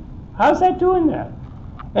 Right? How's that doing that?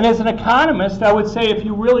 And as an economist, I would say if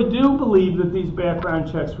you really do believe that these background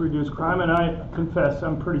checks reduce crime, and I confess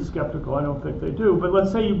I'm pretty skeptical, I don't think they do, but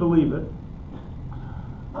let's say you believe it.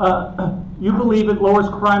 You believe it lowers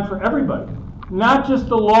crime for everybody, not just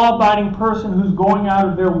the law-abiding person who's going out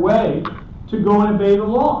of their way to go and obey the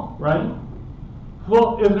law, right?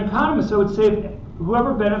 Well, as an economist, I would say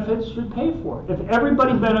whoever benefits should pay for it. If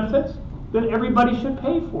everybody benefits, then everybody should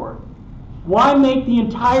pay for it. Why make the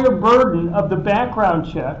entire burden of the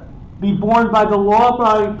background check be borne by the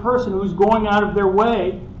law-abiding person who's going out of their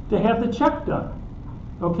way to have the check done?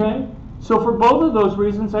 Okay? So for both of those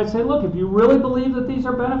reasons, I'd say, look, if you really believe that these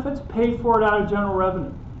are benefits, pay for it out of general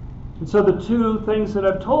revenue. And so the 2 things that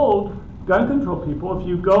I've told gun control people, if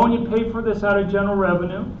you go and you pay for this out of general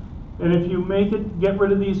revenue, and if you get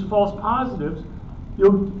rid of these false positives,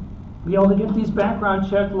 you'll be able to get these background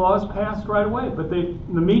check laws passed right away. But the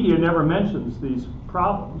media never mentions these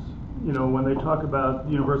problems. You know, when they talk about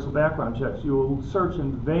universal background checks, you will search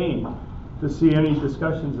in vain to see any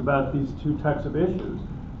discussions about these 2 types of issues.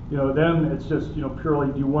 You know, then it's just,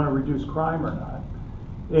 purely, do you want to reduce crime or not?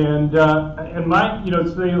 And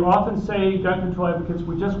so they often say, gun control advocates,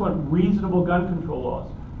 we just want reasonable gun control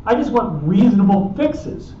laws. I just want reasonable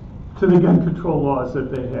fixes to the gun control laws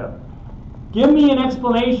that they have. Give me an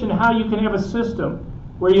explanation how you can have a system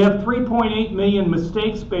where you have 3.8 million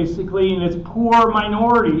mistakes, basically, and it's poor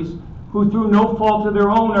minorities who, through no fault of their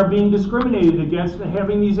own, are being discriminated against and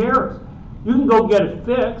having these errors. You can go get it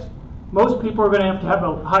fixed. Most people are going to have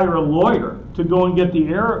hire a lawyer to go and get the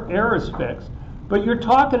errors fixed. But you're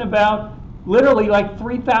talking about literally like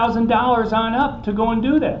 $3,000 on up to go and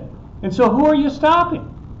do that. And so who are you stopping?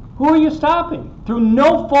 Who are you stopping? Through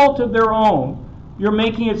no fault of their own, you're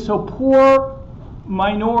making it so poor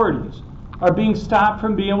minorities are being stopped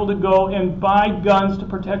from being able to go and buy guns to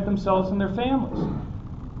protect themselves and their families.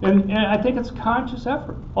 And I think it's a conscious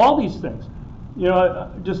effort. All these things.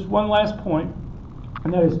 Just one last point,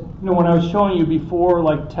 and that is, when I was showing you before,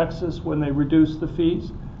 like Texas, when they reduced the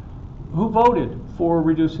fees, who voted for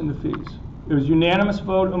reducing the fees? It was unanimous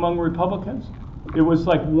vote among Republicans. It was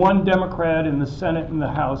like one Democrat in the Senate and the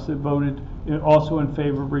House that voted also in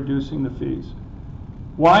favor of reducing the fees.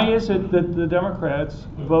 Why is it that the Democrats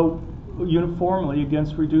vote uniformly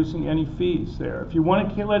against reducing any fees there? If you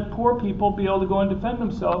want to let poor people be able to go and defend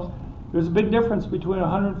themselves, there's a big difference between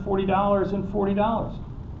 $140 and $40.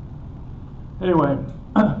 Anyway,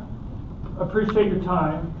 appreciate your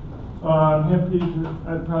time. I'm happy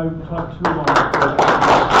I'd probably talk too long.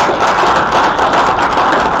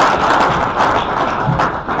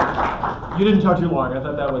 You didn't talk too long. I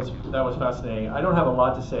thought that was fascinating. I don't have a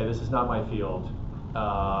lot to say. This is not my field.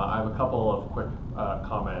 I have a couple of quick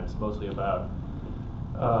comments, mostly about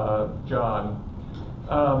John.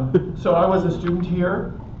 So I was a student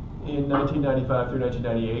here in 1995 through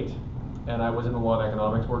 1998, and I was in the law and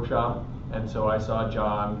economics workshop, and so I saw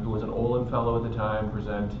John, who was an Olin fellow at the time,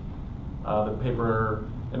 present the paper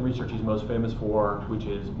and research he's most famous for, which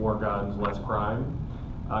is More Guns, Less Crime.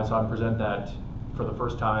 I saw him present that for the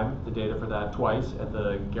first time, the data for that twice, at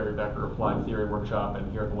the Gary Becker Applied Theory workshop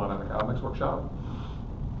and here at the Law and Economics workshop.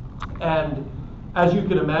 And as you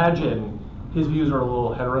can imagine, his views are a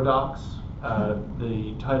little heterodox.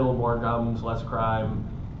 The title, More Guns, Less Crime,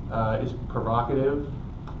 is provocative.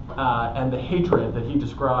 And the hatred that he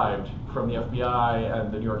described from the FBI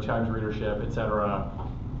and the New York Times readership, et cetera,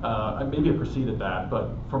 maybe it preceded that, but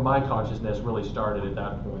from my consciousness really started at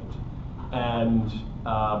that point. And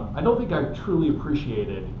I don't think I truly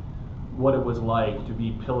appreciated what it was like to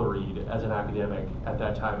be pilloried as an academic at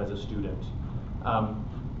that time as a student.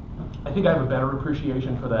 I think I have a better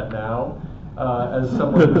appreciation for that now, as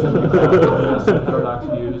someone who's has some heterodox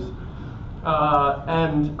views.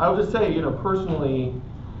 And I would just say, personally,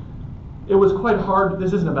 it was quite hard.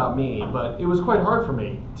 This isn't about me, but it was quite hard for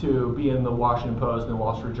me to be in the Washington Post and the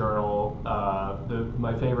Wall Street Journal.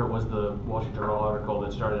 My favorite was the Wall Street Journal article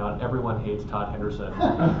that started on "Everyone hates Todd Henderson,"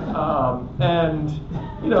 and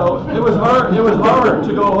it was hard. It was hard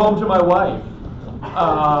to go home to my wife,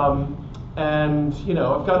 and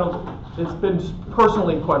it's been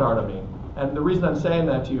personally quite hard on me. And the reason I'm saying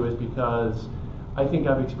that to you is because I think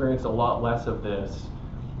I've experienced a lot less of this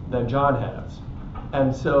than John has.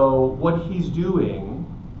 And so what he's doing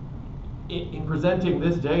in presenting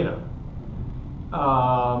this data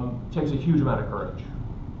takes a huge amount of courage.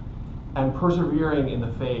 And persevering in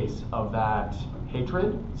the face of that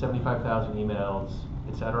hatred, 75,000 emails,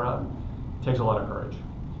 etc., takes a lot of courage.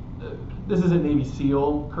 This isn't Navy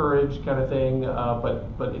SEAL courage kind of thing,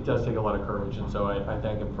 but it does take a lot of courage, and so I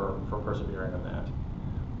thank him for persevering on that.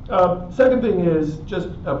 Second thing is just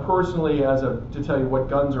personally, to tell you what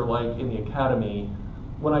guns are like in the academy.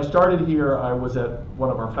 When I started here, I was at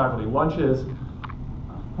one of our faculty lunches,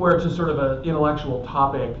 where it's just sort of an intellectual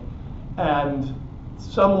topic, and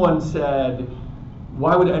someone said,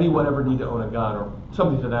 "Why would anyone ever need to own a gun?" or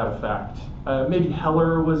something to that effect. Maybe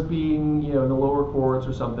Heller was being, in the lower courts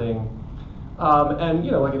or something. And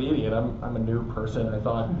like an idiot, I'm a new person. I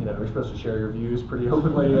thought, you're supposed to share your views pretty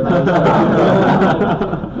openly.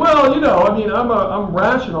 Well, I'm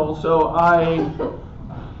rational, so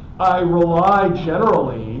I rely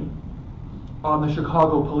generally on the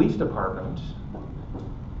Chicago Police Department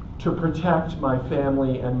to protect my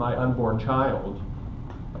family and my unborn child.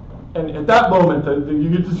 And at that moment, you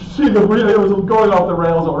get to see it was going off the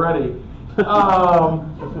rails already.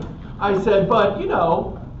 I said, but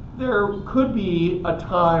there could be a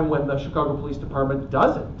time when the Chicago Police Department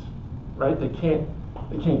doesn't, right? They can't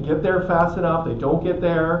get there fast enough. They don't get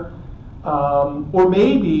there, or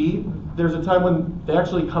maybe there's a time when they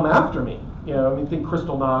actually come after me. Think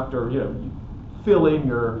Kristallnacht, or fill in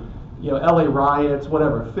your, LA riots,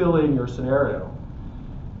 whatever. Fill in your scenario,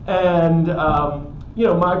 and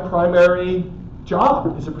my primary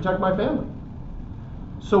job is to protect my family.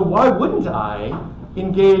 So why wouldn't I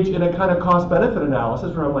engage in a kind of cost-benefit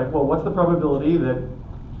analysis where I'm like, well, what's the probability that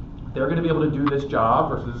they're going to be able to do this job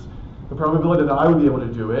versus the probability that I would be able to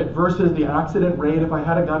do it versus the accident rate if I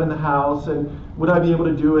had a gun in the house, and would I be able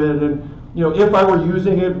to do it, and if I were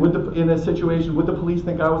using it in a situation, would the police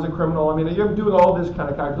think I was a criminal? You're doing all this kind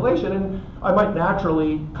of calculation, and I might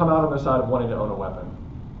naturally come out on the side of wanting to own a weapon.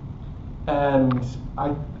 And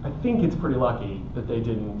I think it's pretty lucky that they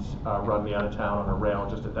didn't run me out of town on a rail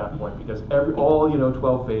just at that point, because all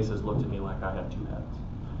 12 faces looked at me like I had two heads.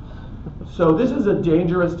 So this is a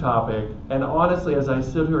dangerous topic, and honestly, as I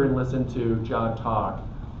sit here and listen to John talk,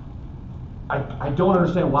 I don't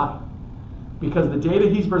understand why. Because the data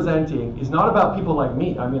he's presenting is not about people like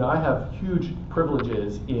me. I mean, I have huge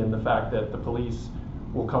privileges in the fact that the police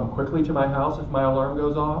will come quickly to my house if my alarm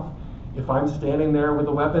goes off. If I'm standing there with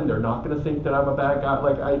a weapon, they're not going to think that I'm a bad guy.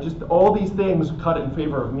 Like, all these things cut in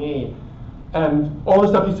favor of me. And all the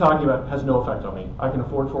stuff he's talking about has no effect on me. I can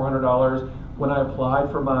afford $400. When I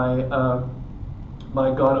applied for my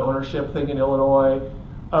my gun ownership thing in Illinois,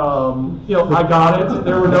 I got it.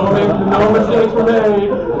 There were no mistakes were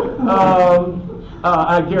made.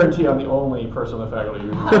 I guarantee I'm the only person on the faculty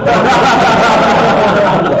who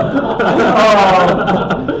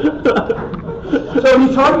So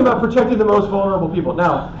he's talking about protecting the most vulnerable people.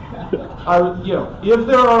 Now, if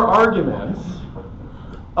there are arguments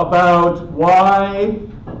about why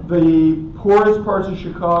the poorest parts of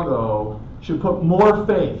Chicago should put more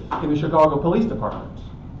faith in the Chicago Police Department,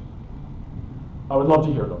 I would love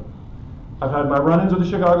to hear them. I've had my run-ins with the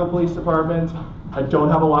Chicago Police Department. I don't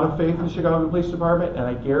have a lot of faith in the Chicago Police Department, and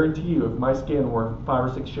I guarantee you, if my skin were 5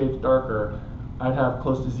 or 6 shades darker, I'd have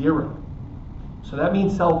close to 0. So that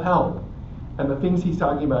means self-help. And the things he's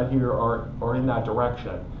talking about here are in that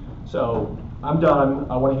direction. So I'm done.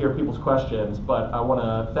 I want to hear people's questions, but I want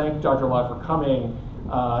to thank Dr. Lott for coming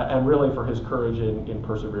and really for his courage in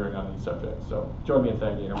persevering on these subjects. So join me in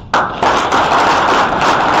thanking him.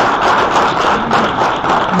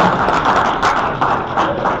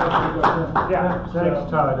 Yeah,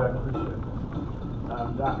 Thanks, Todd. I appreciate it.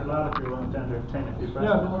 Dr. Lott, if you're willing to entertain a few questions.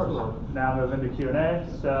 Yeah, of course. We'll now move into Q&A.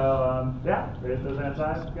 So, raise those hands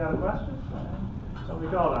high if you've got a question.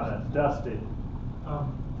 Somebody called on it. Dusty.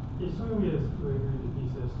 If somebody is to agree with the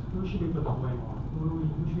thesis, who should we put the blame on? Who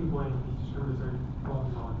should we blame if these discriminatory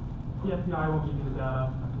laws on? The FBI won't give you the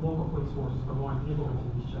data. Local police forces are going to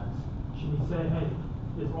implement these checks. Should we say, hey,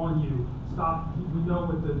 it's on you? Stop. We know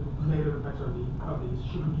what the negative effects are of these.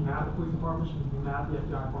 Should we be mad at the police department? Should we be mad at the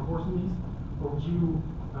FBI for enforcing these? Or would you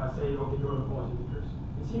say, okay, go to the policy leaders?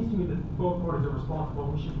 It seems to me that both parties are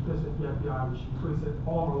responsible. We should be pissed at the FBI. We should be pissed at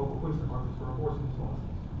all of our local police departments for enforcing these laws.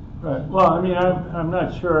 Right. Well, I mean, I'm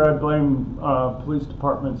not sure I blame police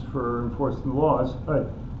departments for enforcing the laws.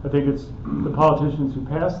 I think it's the politicians who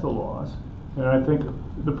pass the laws. And I think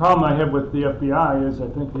the problem I have with the FBI is I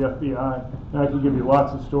think the FBI, and I can give you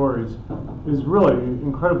lots of stories, is really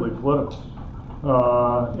incredibly political.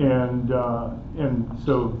 And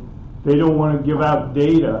so they don't want to give out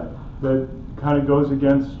data that kind of goes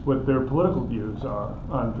against what their political views are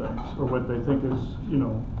on things, or what they think is,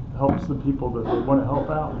 helps the people that they want to help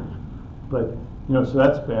out. But, so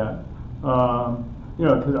that's bad.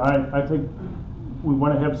 Because I think we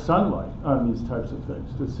want to have sunlight on these types of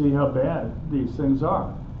things to see how bad these things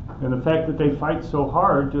are. And the fact that they fight so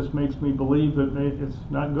hard just makes me believe that it's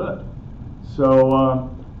not good. So,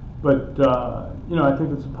 I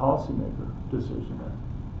think it's a policymaker decision there.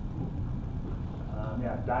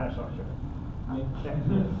 Dinosaur sugar.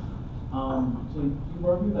 So you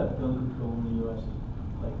argue that gun control in the U.S. is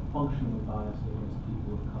functionally biased against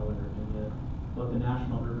people of color, and yet both the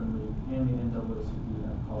National Urban League and the NAACP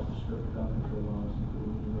have called for stricter gun control laws,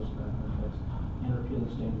 including universal background checks and repealing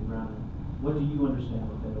standard grounding. What do you understand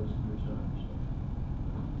what those groups don't understand?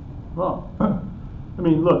 Well, I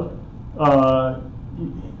mean, look,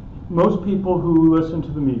 most people who listen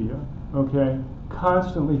to the media,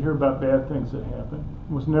 constantly hear about bad things that happen.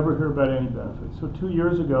 Almost never hear about any benefits. So 2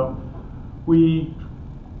 years ago, we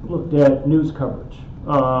looked at news coverage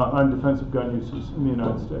on defensive gun uses in the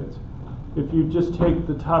United States. If you just take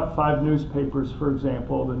the top 5 newspapers, for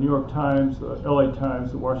example, the New York Times, the LA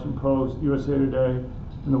Times, the Washington Post, USA Today,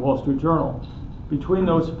 and the Wall Street Journal, between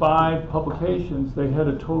those 5 publications, they had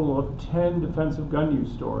a total of 10 defensive gun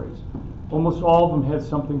use stories. Almost all of them had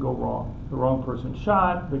something go wrong. The wrong person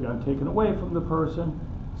shot, the gun taken away from the person,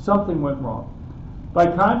 something went wrong. By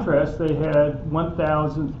contrast, they had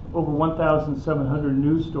over 1,700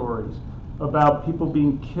 news stories about people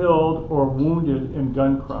being killed or wounded in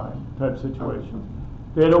gun crime type situations.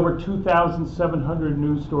 They had over 2,700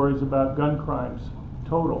 news stories about gun crimes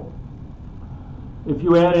total. If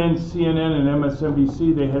you add in CNN and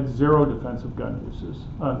MSNBC, they had 0 defensive gun uses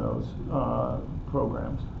on those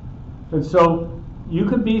programs. And so you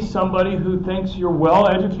could be somebody who thinks you're well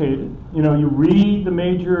educated. You read the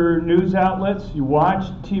major news outlets, you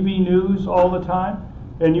watch TV news all the time,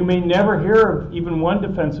 and you may never hear of even one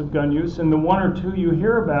defensive gun use, and the 1 or 2 you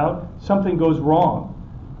hear about, something goes wrong.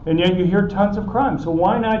 And yet you hear tons of crime. So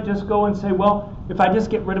why not just go and say, well, if I just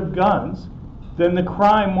get rid of guns, then the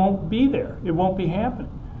crime won't be there. It won't be happening.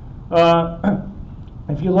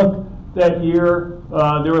 If you look that year,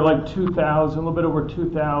 there were like 2,000, a little bit over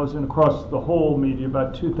 2,000 across the whole media,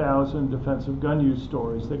 about 2,000 defensive gun use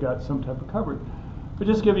stories that got some type of coverage. But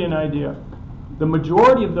just to give you an idea, the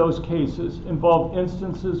majority of those cases involved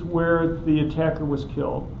instances where the attacker was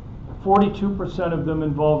killed. 42% of them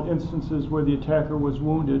involved instances where the attacker was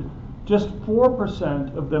wounded. Just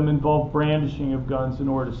 4% of them involved brandishing of guns in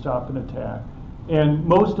order to stop an attack. And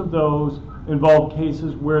most of those involved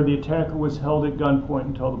cases where the attacker was held at gunpoint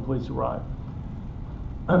until the police arrived.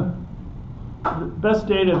 The best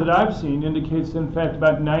data that I've seen indicates that, in fact,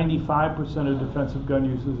 about 95% of defensive gun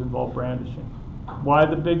uses involve brandishing. Why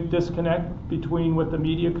the big disconnect between what the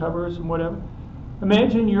media covers and whatever?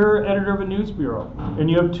 Imagine you're editor of a news bureau and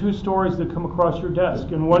you have two stories that come across your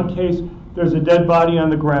desk. In one case, there's a dead body on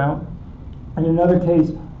the ground. In another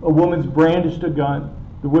case, a woman's brandished a gun.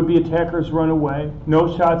 The would-be attackers run away.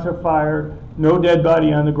 No shots are fired. No dead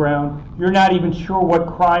body on the ground. You're not even sure what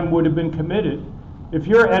crime would have been committed. If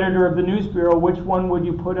you're editor of the news bureau, which one would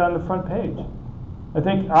you put on the front page? I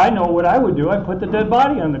think I know what I would do. I'd put the dead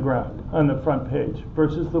body on the ground on the front page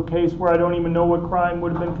versus the case where I don't even know what crime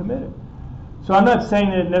would have been committed. So I'm not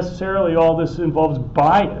saying that necessarily all this involves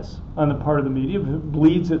bias on the part of the media. If it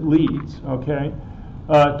bleeds, it leads, okay,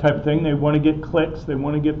 type of thing. They want to get clicks. They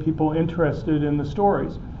want to get people interested in the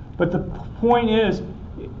stories. But the point is,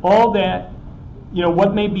 all that,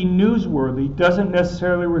 what may be newsworthy doesn't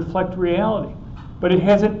necessarily reflect reality. But it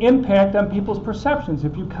has an impact on people's perceptions.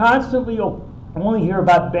 If you constantly only hear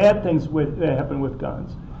about bad things that happen with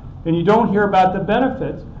guns, and you don't hear about the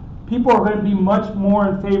benefits, people are going to be much more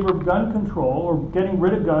in favor of gun control or getting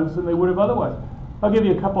rid of guns than they would have otherwise. I'll give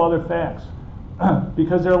you a couple other facts.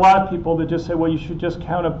 Because there are a lot of people that just say, well, you should just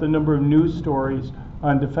count up the number of news stories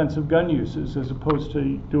on defensive gun uses as opposed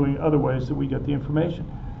to doing other ways that we get the information.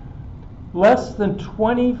 About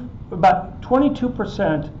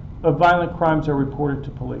 22% of violent crimes are reported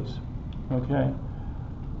to police, okay?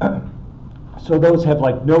 So those have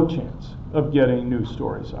like no chance of getting news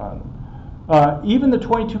stories on them. Even the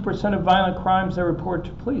 22% of violent crimes that are reported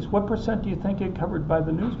to police, what percent do you think get covered by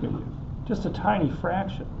the news media? Just a tiny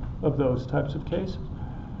fraction of those types of cases.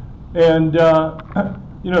 And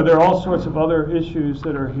there are all sorts of other issues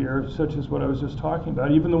that are here, such as what I was just talking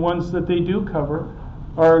about. Even the ones that they do cover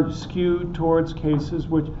are skewed towards cases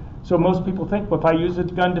which, so most people think, well, if I use a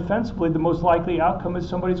gun defensively, the most likely outcome is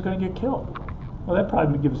somebody's going to get killed. Well, that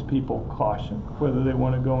probably gives people caution whether they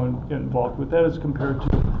want to go and get involved with that as compared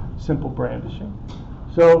to simple brandishing.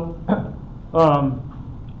 So,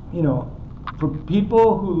 for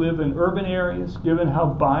people who live in urban areas, given how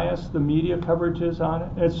biased the media coverage is on it,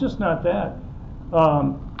 and it's just not that.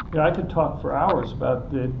 I could talk for hours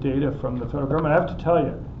about the data from the federal government. I have to tell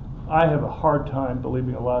you, I have a hard time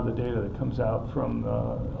believing a lot of the data that comes out from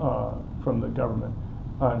the government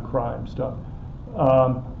on crime stuff. Can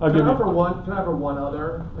I offer one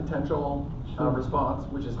other potential response,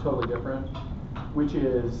 which is totally different, which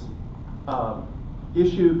is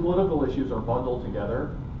political issues are bundled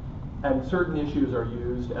together, and certain issues are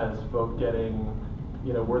used as vote getting,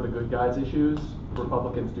 we're the good guys issues.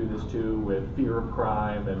 Republicans do this too with fear of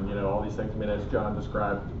crime and all these things. I mean, as John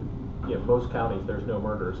described, most counties there's no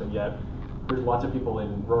murders, and yet there's lots of people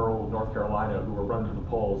in rural North Carolina who are running to the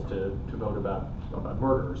polls to vote about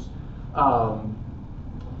murders.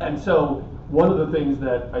 And so one of the things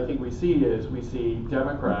that I think we see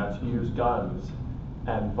Democrats use guns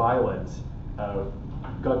and violence,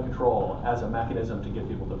 gun control as a mechanism to get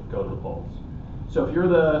people to go to the polls. So if you're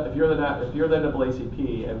the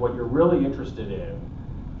NAACP and what you're really interested in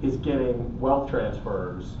is getting wealth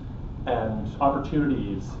transfers and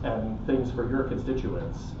opportunities and things for your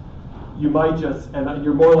constituents, you might and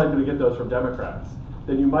you're more likely to get those from Democrats,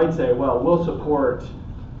 then you might say, well, we'll support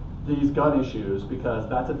these gun issues because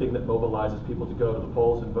that's a thing that mobilizes people to go to the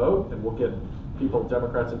polls and vote, and we'll get people,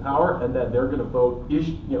 Democrats in power, and then they're going to vote,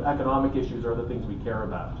 economic issues are the things we care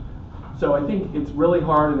about. So I think it's really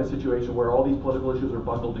hard in a situation where all these political issues are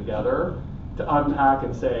bundled together to unpack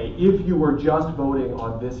and say, if you were just voting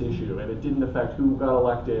on this issue and it didn't affect who got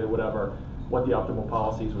elected or whatever, what the optimal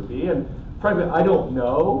policies would be. And frankly, I don't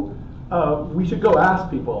know. We should go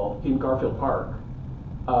ask people in Garfield Park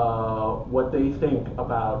what they think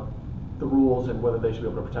about the rules and whether they should be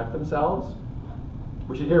able to protect themselves.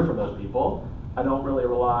 We should hear from those people. I don't really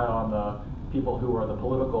rely on the people who are the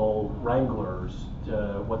political wranglers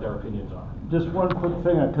to what their opinions are. Just one quick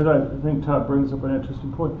thing, because I think Todd brings up an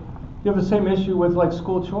interesting point. You have the same issue with like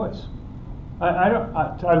school choice.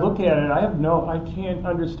 I look at it, I can't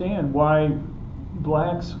understand why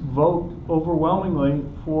blacks vote overwhelmingly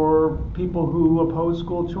for people who oppose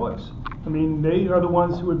school choice. I mean, they are the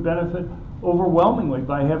ones who would benefit overwhelmingly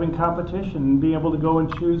by having competition and being able to go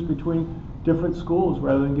and choose between different schools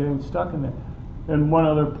rather than getting stuck in there. And one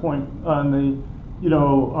other point on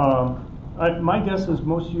my guess is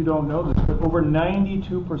most of you don't know this, but over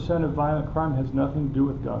 92% of violent crime has nothing to do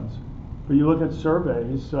with guns. But you look at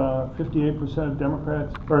surveys, 58% of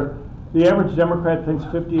Democrats, or the average Democrat thinks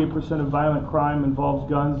 58% of violent crime involves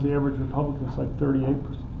guns. The average Republican is like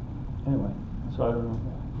 38%. Anyway, so I don't know.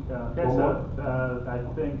 Okay, so I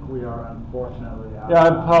think we are unfortunately out. Yeah, I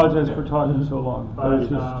apologize for talking so long. But it's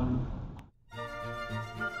just,